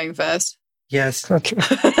Tony's going first. Yes. Okay.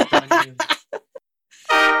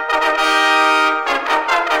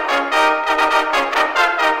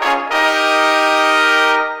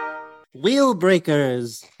 Wheel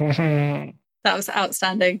breakers. I'm That was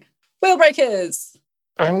outstanding. Wheel breakers.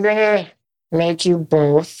 gonna make you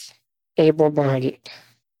both able-bodied.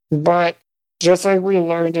 But just like we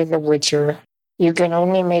learned in The Witcher, you can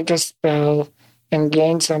only make a spell and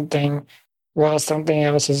gain something while something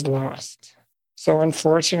else is lost. So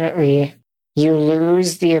unfortunately, you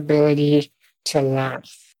lose the ability to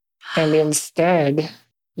laugh. And instead,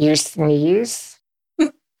 you sneeze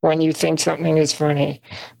when you think something is funny.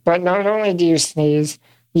 But not only do you sneeze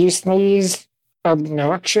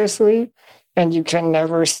obnoxiously, and you can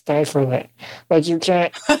never stifle it. Like you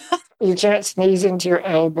can't sneeze into your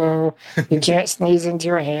elbow, you can't sneeze into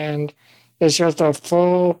your hand. It's just a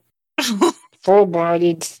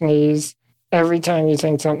full-bodied sneeze every time you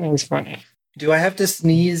think something's funny. Do I have to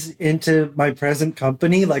sneeze into my present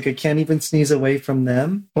company? Like I can't even sneeze away from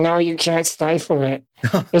them? No, you can't stifle it.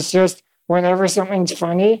 It's just whenever something's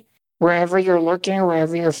funny, wherever you're looking,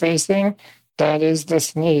 wherever you're facing, that is the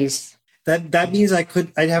sneeze. That means I'd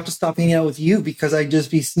have to stop hanging out with you because I'd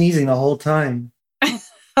just be sneezing the whole time.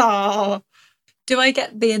 Oh. Do I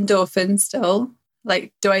get the endorphin still?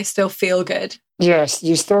 Like, do I still feel good? Yes,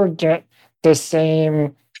 you still get the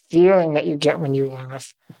same feeling that you get when you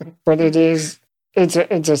laugh, but it's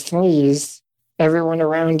a sneeze. Everyone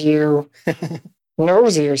around you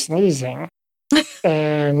knows you're sneezing,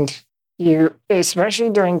 and you,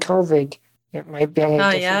 especially during COVID, it might be a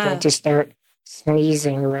little difficult to start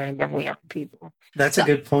sneezing randomly on people. That's a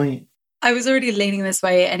good point. I was already leaning this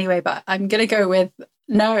way anyway, but I'm going to go with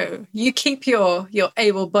no. You keep your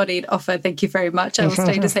able-bodied offer. Thank you very much. I will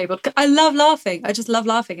stay disabled. I love laughing. I just love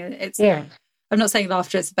laughing. I'm not saying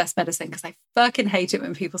laughter is the best medicine because I fucking hate it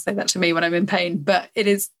when people say that to me when I'm in pain, but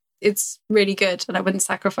it's really good and I wouldn't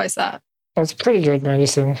sacrifice that. It's pretty good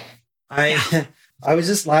medicine. I was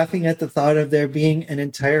just laughing at the thought of there being an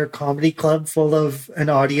entire comedy club full of an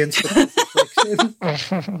audience with this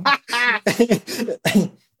affliction.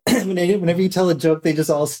 Whenever you tell a joke, they just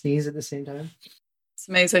all sneeze at the same time. It's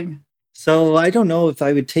amazing. So I don't know if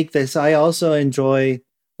I would take this. I also enjoy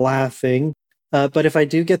laughing. But if I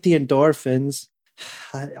do get the endorphins,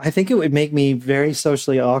 I think it would make me very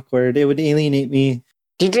socially awkward. It would alienate me.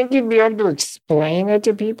 Do you think you'd be able to explain it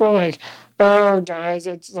to people? Like, oh, guys,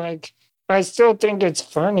 it's like, I still think it's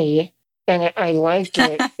funny and I like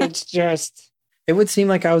it. It's just... It would seem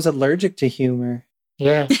like I was allergic to humor.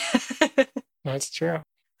 Yeah, that's true.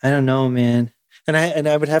 I don't know, man. And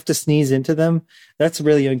I would have to sneeze into them. That's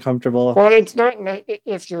really uncomfortable. Well, it's not,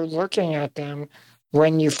 if you're looking at them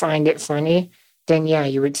when you find it funny, then yeah,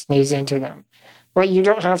 you would sneeze into them. But you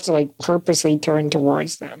don't have to like purposely turn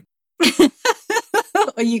towards them.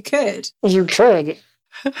 Or you could. You could.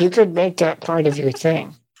 You could make that part of your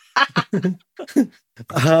thing.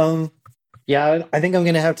 Yeah, I think I'm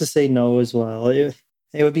going to have to say no as well. It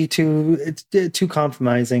would be too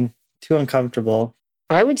compromising, too uncomfortable.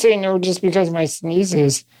 I would say no just because my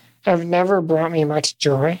sneezes have never brought me much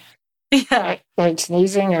joy. Yeah. Like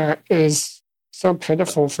sneezing is so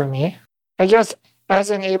pitiful for me. I guess as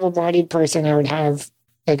an able-bodied person, I would have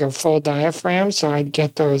like a full diaphragm, so I'd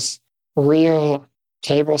get those real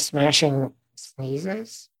table-smashing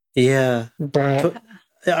sneezes. Yeah. But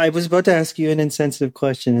I was about to ask you an insensitive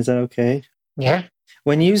question. Is that okay? Yeah.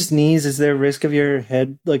 When you sneeze, is there a risk of your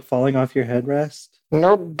head like falling off your headrest?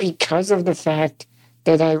 No, because of the fact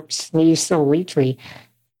that I sneeze so weakly.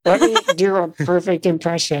 Let me do a perfect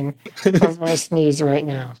impression of my sneeze right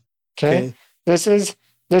now. Okay? This is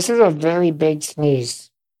a very big sneeze.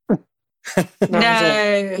 No.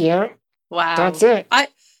 Yeah. Wow. That's it. I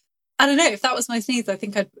don't know if that was my sneeze. I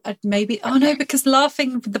think I'd maybe. Oh no, because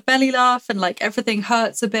laughing, the belly laugh, and like everything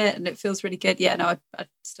hurts a bit, and it feels really good. Yeah, no, I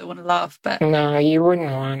still want to laugh, but No, you wouldn't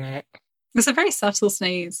want it. it's a very subtle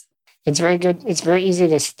sneeze. It's very good. It's very easy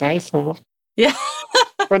to stifle. Yeah.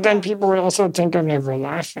 But then people would also think I'm never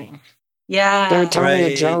laughing. Yeah. They would tell me a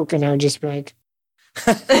Right. joke, and I would just be like,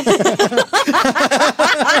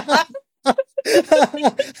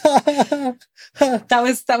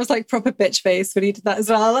 That was like proper bitch face when you did that as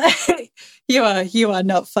well. You are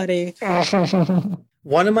not funny.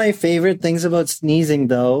 One of my favorite things about sneezing,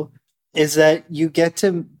 though, is that you get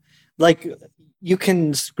to, like, you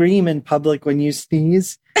can scream in public when you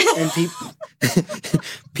sneeze, and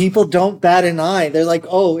people don't bat an eye. They're like,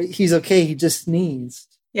 "Oh, he's okay. He just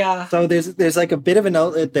sneezed." Yeah. So there's like a bit of an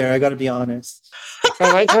outlet there. I got to be honest.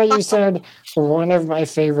 I like how you said one of my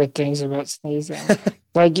favorite things about sneezing.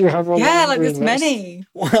 Like you have a Yeah, like laundry there's list. many.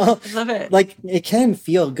 Well, I love it. like it can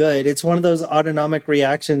feel good. It's one of those autonomic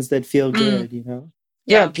reactions that feel good, you know?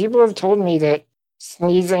 Yeah, people have told me that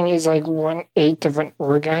sneezing is like 1/8 of an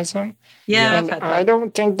orgasm. Yeah. I've And had I that.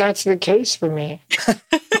 don't think that's the case for me.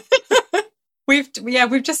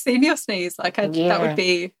 we've just seen your sneeze. Like that would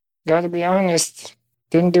be. Gotta be honest,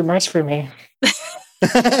 didn't do much for me.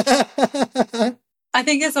 I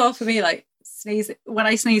think it's all for me. Like sneeze. When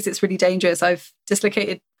I sneeze, it's really dangerous. I've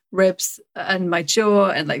dislocated ribs and my jaw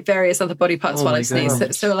and like various other body parts while I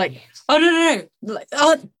sneeze. So like, oh no. Like,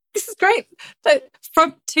 oh, this is great. But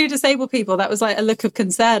from two disabled people, that was like a look of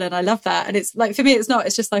concern, and I love that. And it's like, for me, it's not.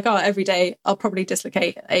 It's just like, oh, every day I'll probably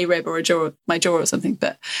dislocate a rib or my jaw or something.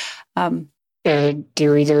 But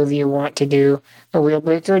do either of you want to do a wheel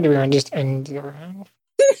breaker? Do we want to just end the round?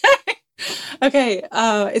 Okay,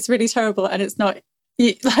 it's really terrible, and it's not.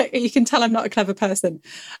 You can tell I'm not a clever person.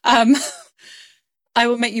 I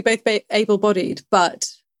will make you both able-bodied,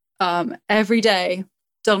 but every day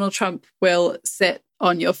Donald Trump will sit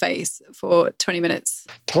on your face for 20 minutes.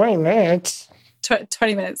 20 minutes?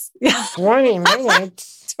 20 minutes. Yeah. 20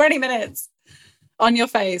 minutes? 20 minutes on your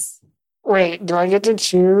face. Wait, do I get to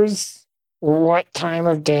choose what time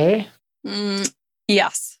of day?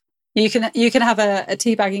 Yes. You can have a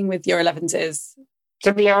teabagging with your 11s.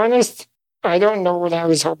 To be honest, I don't know what I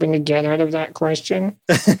was hoping to get out of that question.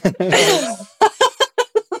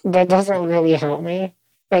 That doesn't really help me.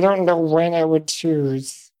 I don't know when I would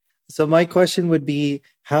choose. So my question would be,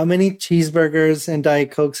 how many cheeseburgers and Diet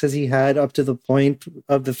Cokes has he had up to the point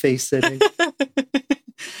of the face sitting?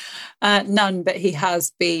 None, but he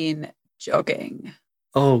has been jogging.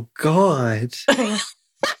 Oh, God.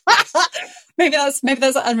 Maybe that's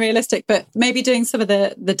unrealistic, but maybe doing some of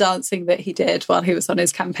the dancing that he did while he was on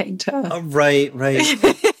his campaign tour. Right.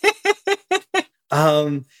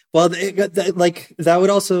 Well, that would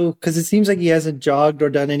also, because it seems like he hasn't jogged or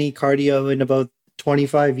done any cardio in about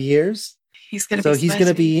 25 years. He's going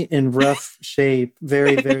to be in rough shape,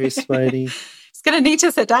 very, very sweaty. He's going to need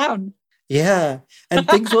to sit down. Yeah, and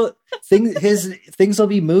things will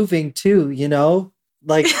be moving too. You know,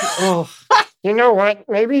 like You know what?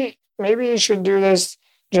 Maybe you should do this,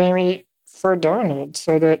 Jamie, for Donald,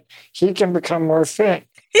 so that he can become more fit.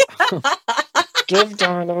 Give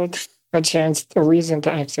Donald a chance, a reason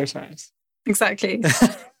to exercise. Exactly.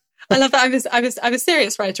 I love that. I'm a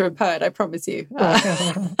serious writer and poet, I promise you.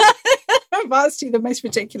 I've asked you the most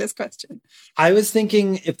ridiculous question. I was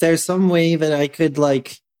thinking if there's some way that I could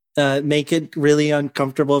make it really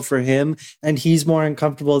uncomfortable for him, and he's more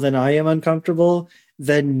uncomfortable than I am uncomfortable,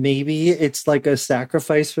 then maybe it's like a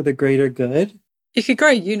sacrifice for the greater good. You could grow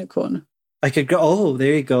a unicorn. I could go, oh,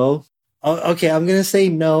 there you go. Oh, okay, I'm going to say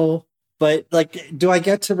no. But do I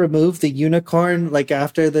get to remove the unicorn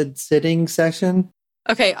after the sitting session?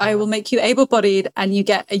 Okay, I will make you able-bodied and you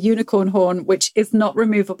get a unicorn horn, which is not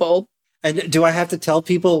removable. And do I have to tell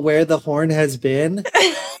people where the horn has been?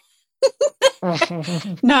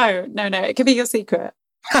 No. It can be your secret.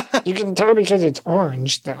 You can tell because it's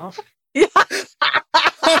orange, though. Yeah.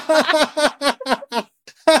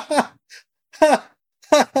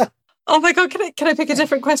 Oh my God, can I pick a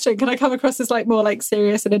different question? Can I come across as more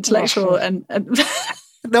serious and intellectual and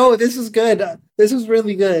No, this is good. This is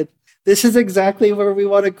really good. This is exactly where we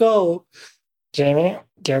want to go. Jamie,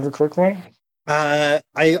 do you have a quick one? I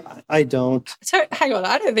don't. Hang on,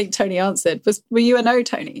 I don't think Tony answered. Were you a no,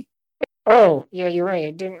 Tony? Oh, yeah, you're right.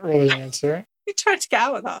 I didn't really answer. You tried to get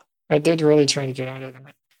out of that. I did really try to get out of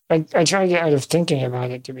that. I tried to get out of thinking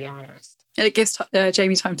about it, to be honest. And it gives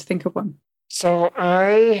Jamie time to think of one. So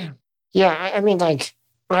I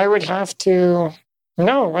would have to...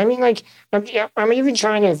 No, I'm even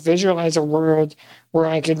trying to visualize a world where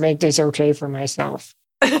I could make this okay for myself.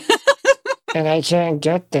 And I can't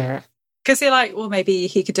get there. Because you're like, well, maybe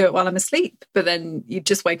he could do it while I'm asleep, but then you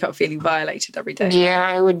just wake up feeling violated every day. Yeah,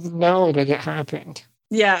 I would know that it happened.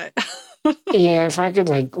 Yeah. Yeah, if I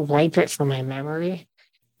could wipe it from my memory.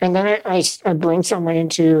 And then I bring someone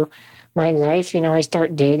into my life, I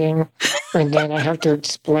start dating, and then I have to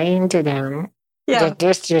explain to them that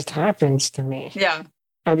this just happens to me. Yeah.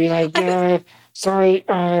 I'll be like, sorry,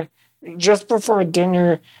 just before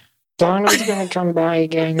dinner, Donald's going to come by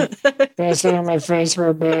again. Gonna sit on my face for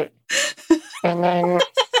a bit. And then,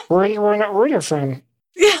 where do you want to order from?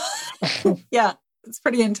 Yeah. Yeah, it's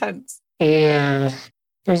pretty intense. Yeah,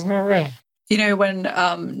 there's no way. When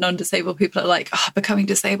non-disabled people are like, becoming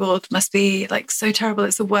disabled must be so terrible.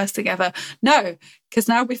 It's the worst thing ever. No, because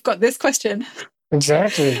now we've got this question.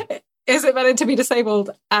 Exactly. Is it better to be disabled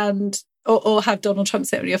or have Donald Trump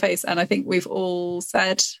sit on your face? And I think we've all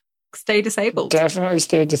said, stay disabled. Definitely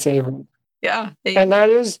stay disabled. Yeah. And that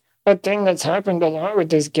is a thing that's happened a lot with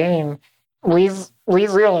this game. We've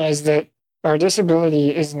realized that our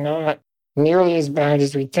disability is not nearly as bad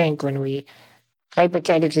as we think when we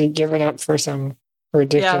hypothetically give it up for some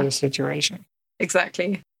ridiculous situation.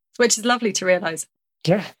 Exactly. Which is lovely to realize.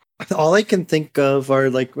 Yeah. All I can think of are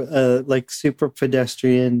like super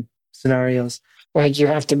pedestrian scenarios. Like you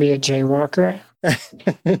have to be a jaywalker.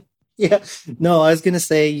 Yeah. No, I was gonna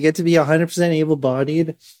say you get to be 100%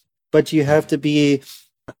 able-bodied, but you have to be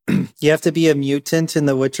a mutant in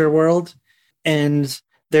the Witcher world, and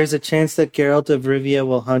there's a chance that Geralt of Rivia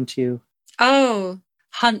will hunt you. Oh,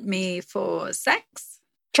 hunt me for sex?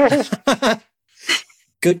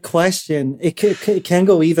 Good question. It can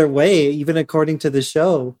go either way, even according to the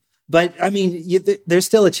show. But I mean, there's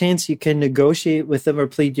still a chance you can negotiate with them or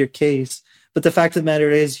plead your case. But the fact of the matter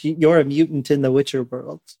is, you're a mutant in the Witcher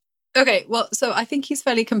world. Okay, well, so I think he's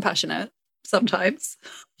fairly compassionate sometimes.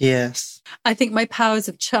 Yes. I think my powers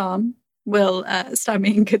of charm will stand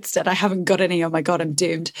me in good stead. I haven't got any. Oh my God, I'm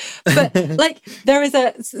doomed. But like there is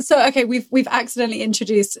okay, we've accidentally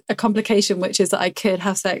introduced a complication, which is that I could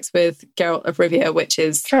have sex with Geralt of Rivia, which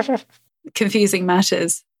is confusing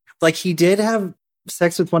matters. Like he did have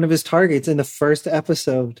sex with one of his targets in the first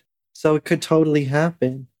episode. So it could totally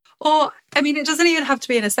happen. Or, I mean, it doesn't even have to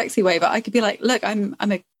be in a sexy way, but I could be like, look, I'm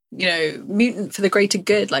a, mutant for the greater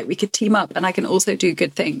good. Like we could team up and I can also do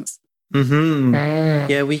good things. Mm-hmm.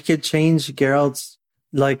 Yeah, we could change Geralt's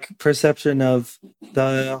like perception of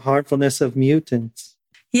the harmfulness of mutants.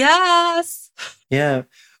 Yes. Yeah.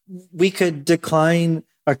 We could decline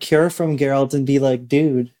a cure from Geralt and be like,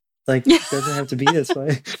 dude, like it doesn't have to be this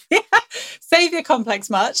way. Yeah. Savior complex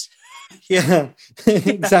much. Yeah.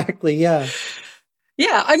 Exactly. Yeah.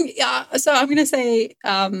 Yeah, so I'm going to say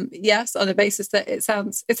yes on the basis that it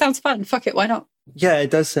sounds fun. Fuck it, why not? Yeah, it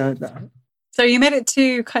does sound. So you made it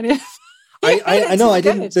too kind of. I know I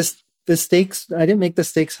didn't. The stakes. I didn't make the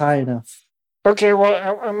stakes high enough. Okay,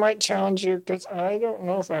 well I might challenge you because I don't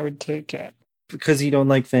know if I would take it. Because you don't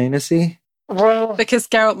like fantasy. Well, because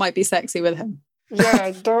Geralt might be sexy with him. Yeah,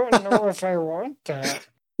 I don't know if I want that.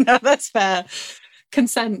 No, that's fair.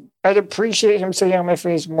 Consent. I'd appreciate him sitting on my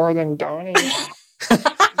face more than Donnie.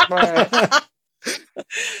 But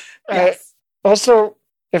yes. Also,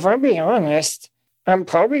 if I'm being honest, I'm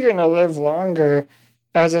probably going to live longer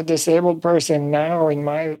as a disabled person now in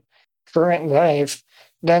my current life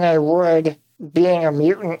than I would being a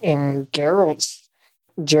mutant in Geralt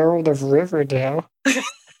of Riverdale.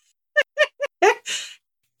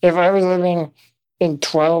 If I was living in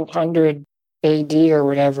 1200 AD or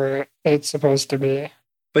whatever it's supposed to be.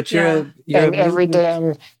 But every day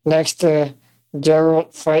I'm next to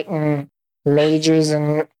Geralt fighting mages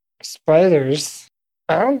and spiders.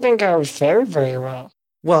 I don't think I would fare very well.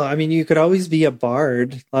 Well, I mean, you could always be a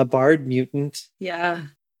bard mutant. Yeah.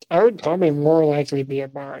 I would probably more likely be a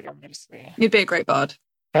bard, honestly. You'd be a great bard.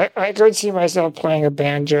 I could see myself playing a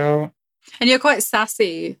banjo. And you're quite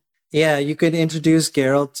sassy. Yeah, you could introduce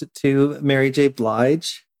Geralt to Mary J.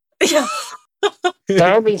 Blige. Yeah.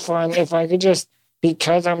 That would be fun if I could just,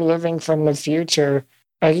 because I'm living from the future,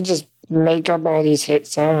 I could just make up all these hit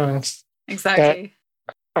songs. Exactly.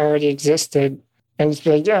 That already existed. And just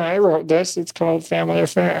be like, yeah, I wrote this. It's called Family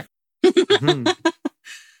Affair. Mm-hmm.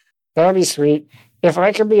 That would be sweet. If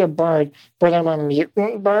I could be a bard, but I'm a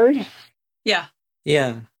mutant bard? Yeah.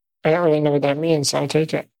 Yeah. I don't really know what that means, so I'll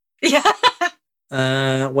take it.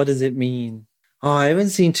 Yeah. What does it mean? Oh, I haven't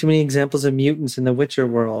seen too many examples of mutants in the Witcher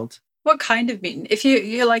world. What kind of mutant? If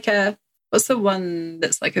you're like what's the one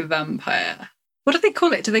that's like a vampire? What do they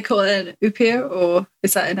call it? Do they call it an Upir, or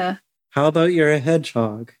is that in a... How about you're a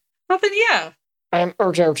hedgehog? Oh, then yeah. I'm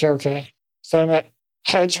okay. So I'm a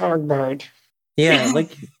hedgehog bard. Yeah,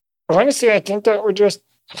 like... Honestly, I think that would just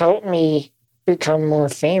help me become more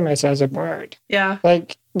famous as a bard. Yeah.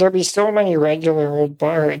 Like, there'd be so many regular old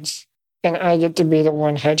bards, and I get to be the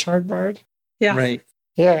one hedgehog bard. Yeah. Right.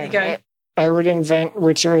 Yeah. There you go. I would invent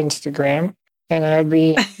Witcher Instagram, and I'd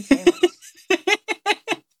be...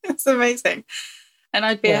 It's amazing. And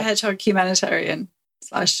I'd be a hedgehog humanitarian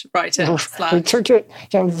 / writer / We took it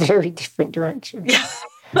in very different directions.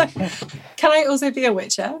 Yeah. Can I also be a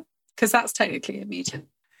witcher? Because that's technically a mutant.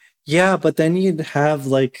 Yeah, but then you'd have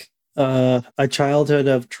like a childhood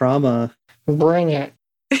of trauma. Bring it.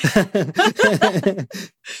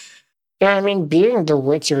 Yeah, I mean, being the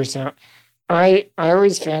Witcher, so I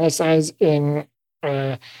always fantasize in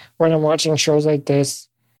when I'm watching shows like this,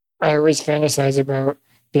 I always fantasize about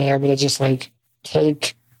being able to just like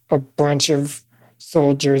take a bunch of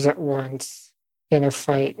soldiers at once in a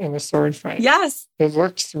sword fight. Yes. It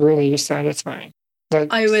looks really satisfying.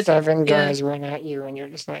 Like I would, 7 guys run at you and you're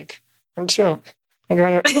just like, I'm chill. I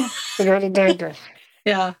got a dagger.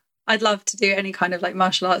 Yeah. I'd love to do any kind of like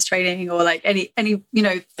martial arts training or like any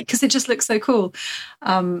because it just looks so cool.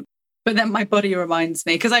 But then my body reminds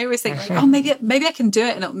me, because I always think like, oh, maybe I can do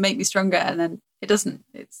it and it'll make me stronger, and then it doesn't.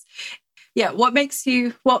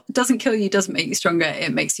 what doesn't kill you doesn't make you stronger.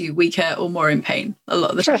 It makes you weaker or more in pain a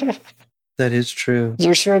lot of the time. That is true.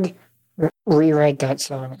 You should rewrite that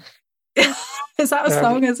song. Is that a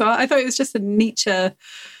song as well? I thought it was just a Nietzsche.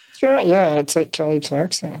 Yeah, it's like Kelly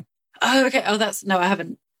Clarkson. Oh, okay. Oh,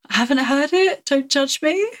 I haven't heard it. Don't judge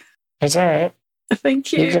me. It's all right.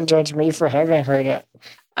 Thank you. You can judge me for having heard it.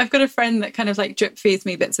 I've got a friend that kind of like drip feeds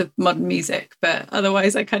me bits of modern music, but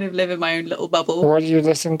otherwise I kind of live in my own little bubble. What do you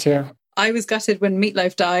listen to? I was gutted when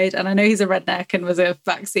Meatloaf died, and I know he's a redneck and was a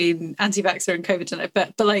anti-vaxxer and COVID denier,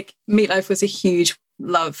 but like Meatloaf was a huge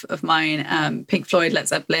love of mine. Pink Floyd, Led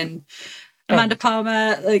Zeppelin, Amanda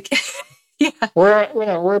Palmer, like yeah.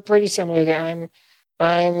 We're pretty similar.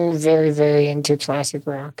 I'm very, very into classic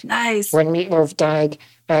rock. Nice. When Meatloaf died,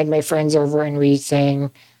 I had my friends over and we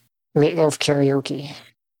sang Meatloaf karaoke.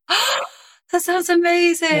 That sounds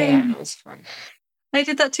amazing. Yeah, it was fun. I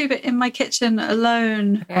did that too, but in my kitchen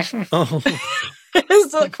alone. Oh.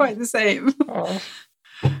 It's not quite the same. Oh.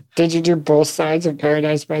 Did you do both sides of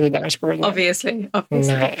Paradise by the Dashboard? Obviously.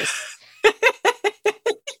 Nice.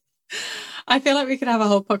 I feel like we could have a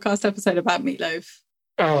whole podcast episode about Meatloaf.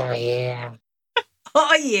 Oh, yeah.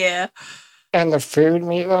 Oh, yeah. And the food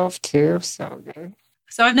Meatloaf, too. So good.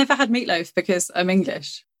 So I've never had meatloaf because I'm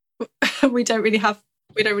English. We don't really have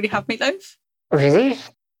meatloaf. Really?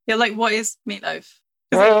 Yeah, like what is meatloaf?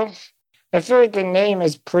 Well, I feel like the name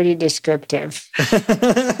is pretty descriptive.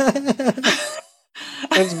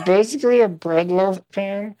 It's basically a bread loaf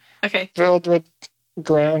pan filled with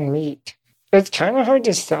ground meat. It's kind of hard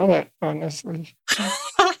to sell it, honestly.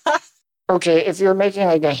 Okay, if you're making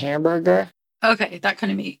like a hamburger. Okay, that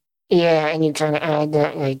kind of meat. Yeah, and you kind of add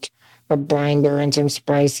that like a binder and some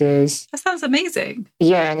spices. That sounds amazing.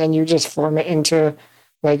 Yeah, and then you just form it into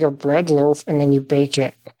like a bread loaf and then you bake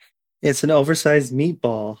it. It's an oversized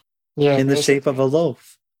meatball in the shape of a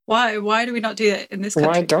loaf. Why do we not do that in this country?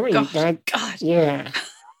 Why don't you? God. Yeah.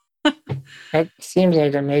 That seems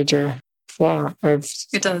like a major flaw of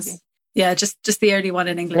society. It does. Yeah, just the only one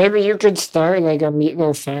in England. Maybe you could start like a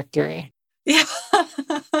meatloaf factory. Yeah.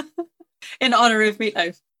 In honor of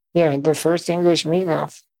meatloaf. Yeah, the first English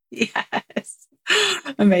meatloaf. Yes.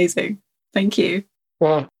 Amazing. Thank you.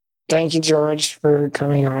 Well, thank you, George, for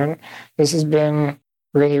coming on. This has been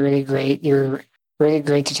really, really great. You're really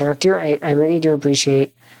great to talk to. I really do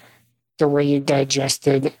appreciate the way you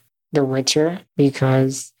digested The Witcher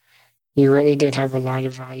because you really did have a lot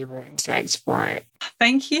of valuable insights for it.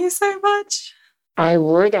 Thank you so much. I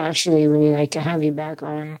would actually really like to have you back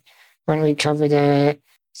on when we cover the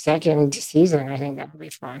second season. I think that would be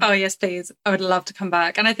fun. Oh, yes, please. I would love to come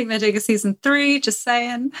back. And I think they're doing a season 3, just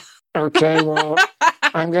saying. Okay, well,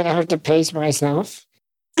 I'm going to have to pace myself.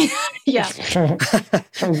 Yeah.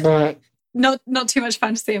 But not too much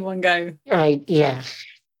fantasy in one go. Yeah.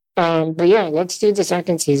 But yeah, let's do the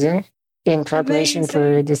second season in preparation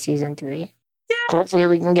for the season 3. Yeah. Hopefully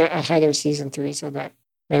we can get ahead of season 3 so that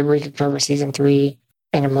maybe we could cover season 3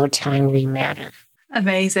 in a more timely manner.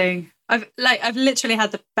 Amazing. I've literally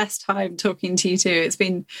had the best time talking to you two. It's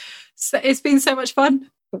been so much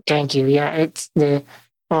fun. Thank you. Yeah, it's the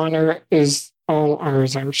honor is all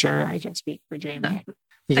ours. I'm sure I can speak for Jamie.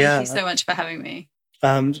 Thank you so much for having me.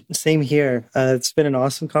 Same here. It's been an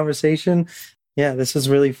awesome conversation. Yeah, this was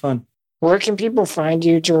really fun. Where can people find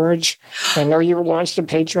you, George? I know you launched a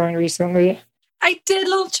Patreon recently. I did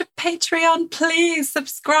launch a Patreon. Please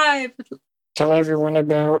subscribe. Tell everyone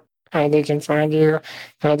about how they can find you,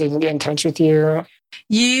 how they can get in touch with you.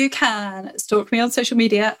 You can stalk me on social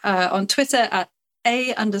media, on Twitter at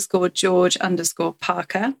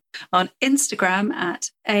 @A_George_Parker, on Instagram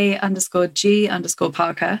at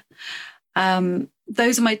 @A_G_Parker.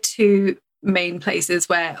 Those are my two main places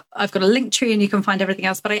where I've got a link tree and you can find everything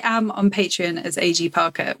else. But I am on Patreon as AG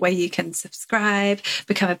Parker, where you can subscribe,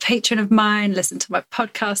 become a patron of mine, listen to my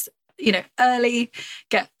podcast, early,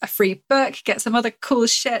 get a free book, get some other cool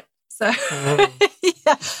shit. So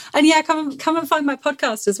yeah. And yeah, come and find my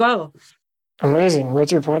podcast as well. Amazing.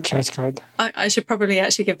 What's your podcast called? I should probably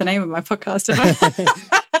actually give the name of my podcast.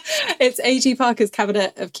 It's AG Parker's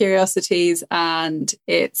Cabinet of Curiosities, and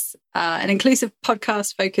it's an inclusive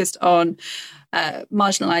podcast focused on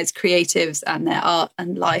marginalized creatives and their art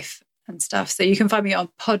and life and stuff. So you can find me on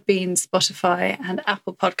Podbean, Spotify, and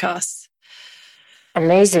Apple Podcasts.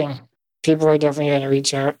 Amazing. People are definitely going to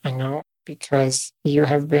reach out, I know, because you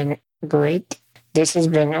have been great. This has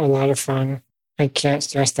been a lot of fun. I can't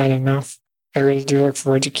stress that enough. I really do look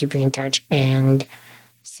forward to keeping in touch and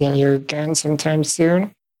seeing you again sometime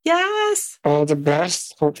soon. Yes. All the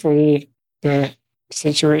best. Hopefully the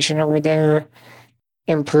situation over there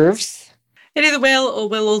improves. It either will or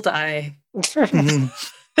will all die.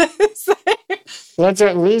 So, Let's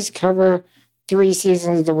at least cover 3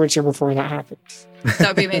 seasons of The Witcher before that happens. that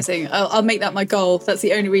would be amazing. I'll make that my goal. That's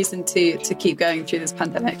the only reason to keep going through this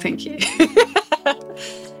pandemic. Thank you.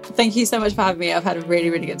 Thank you so much for having me. I've had a really,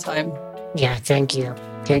 really good time. Yeah, thank you.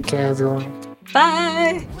 Take care, everyone.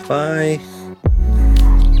 Bye. Bye.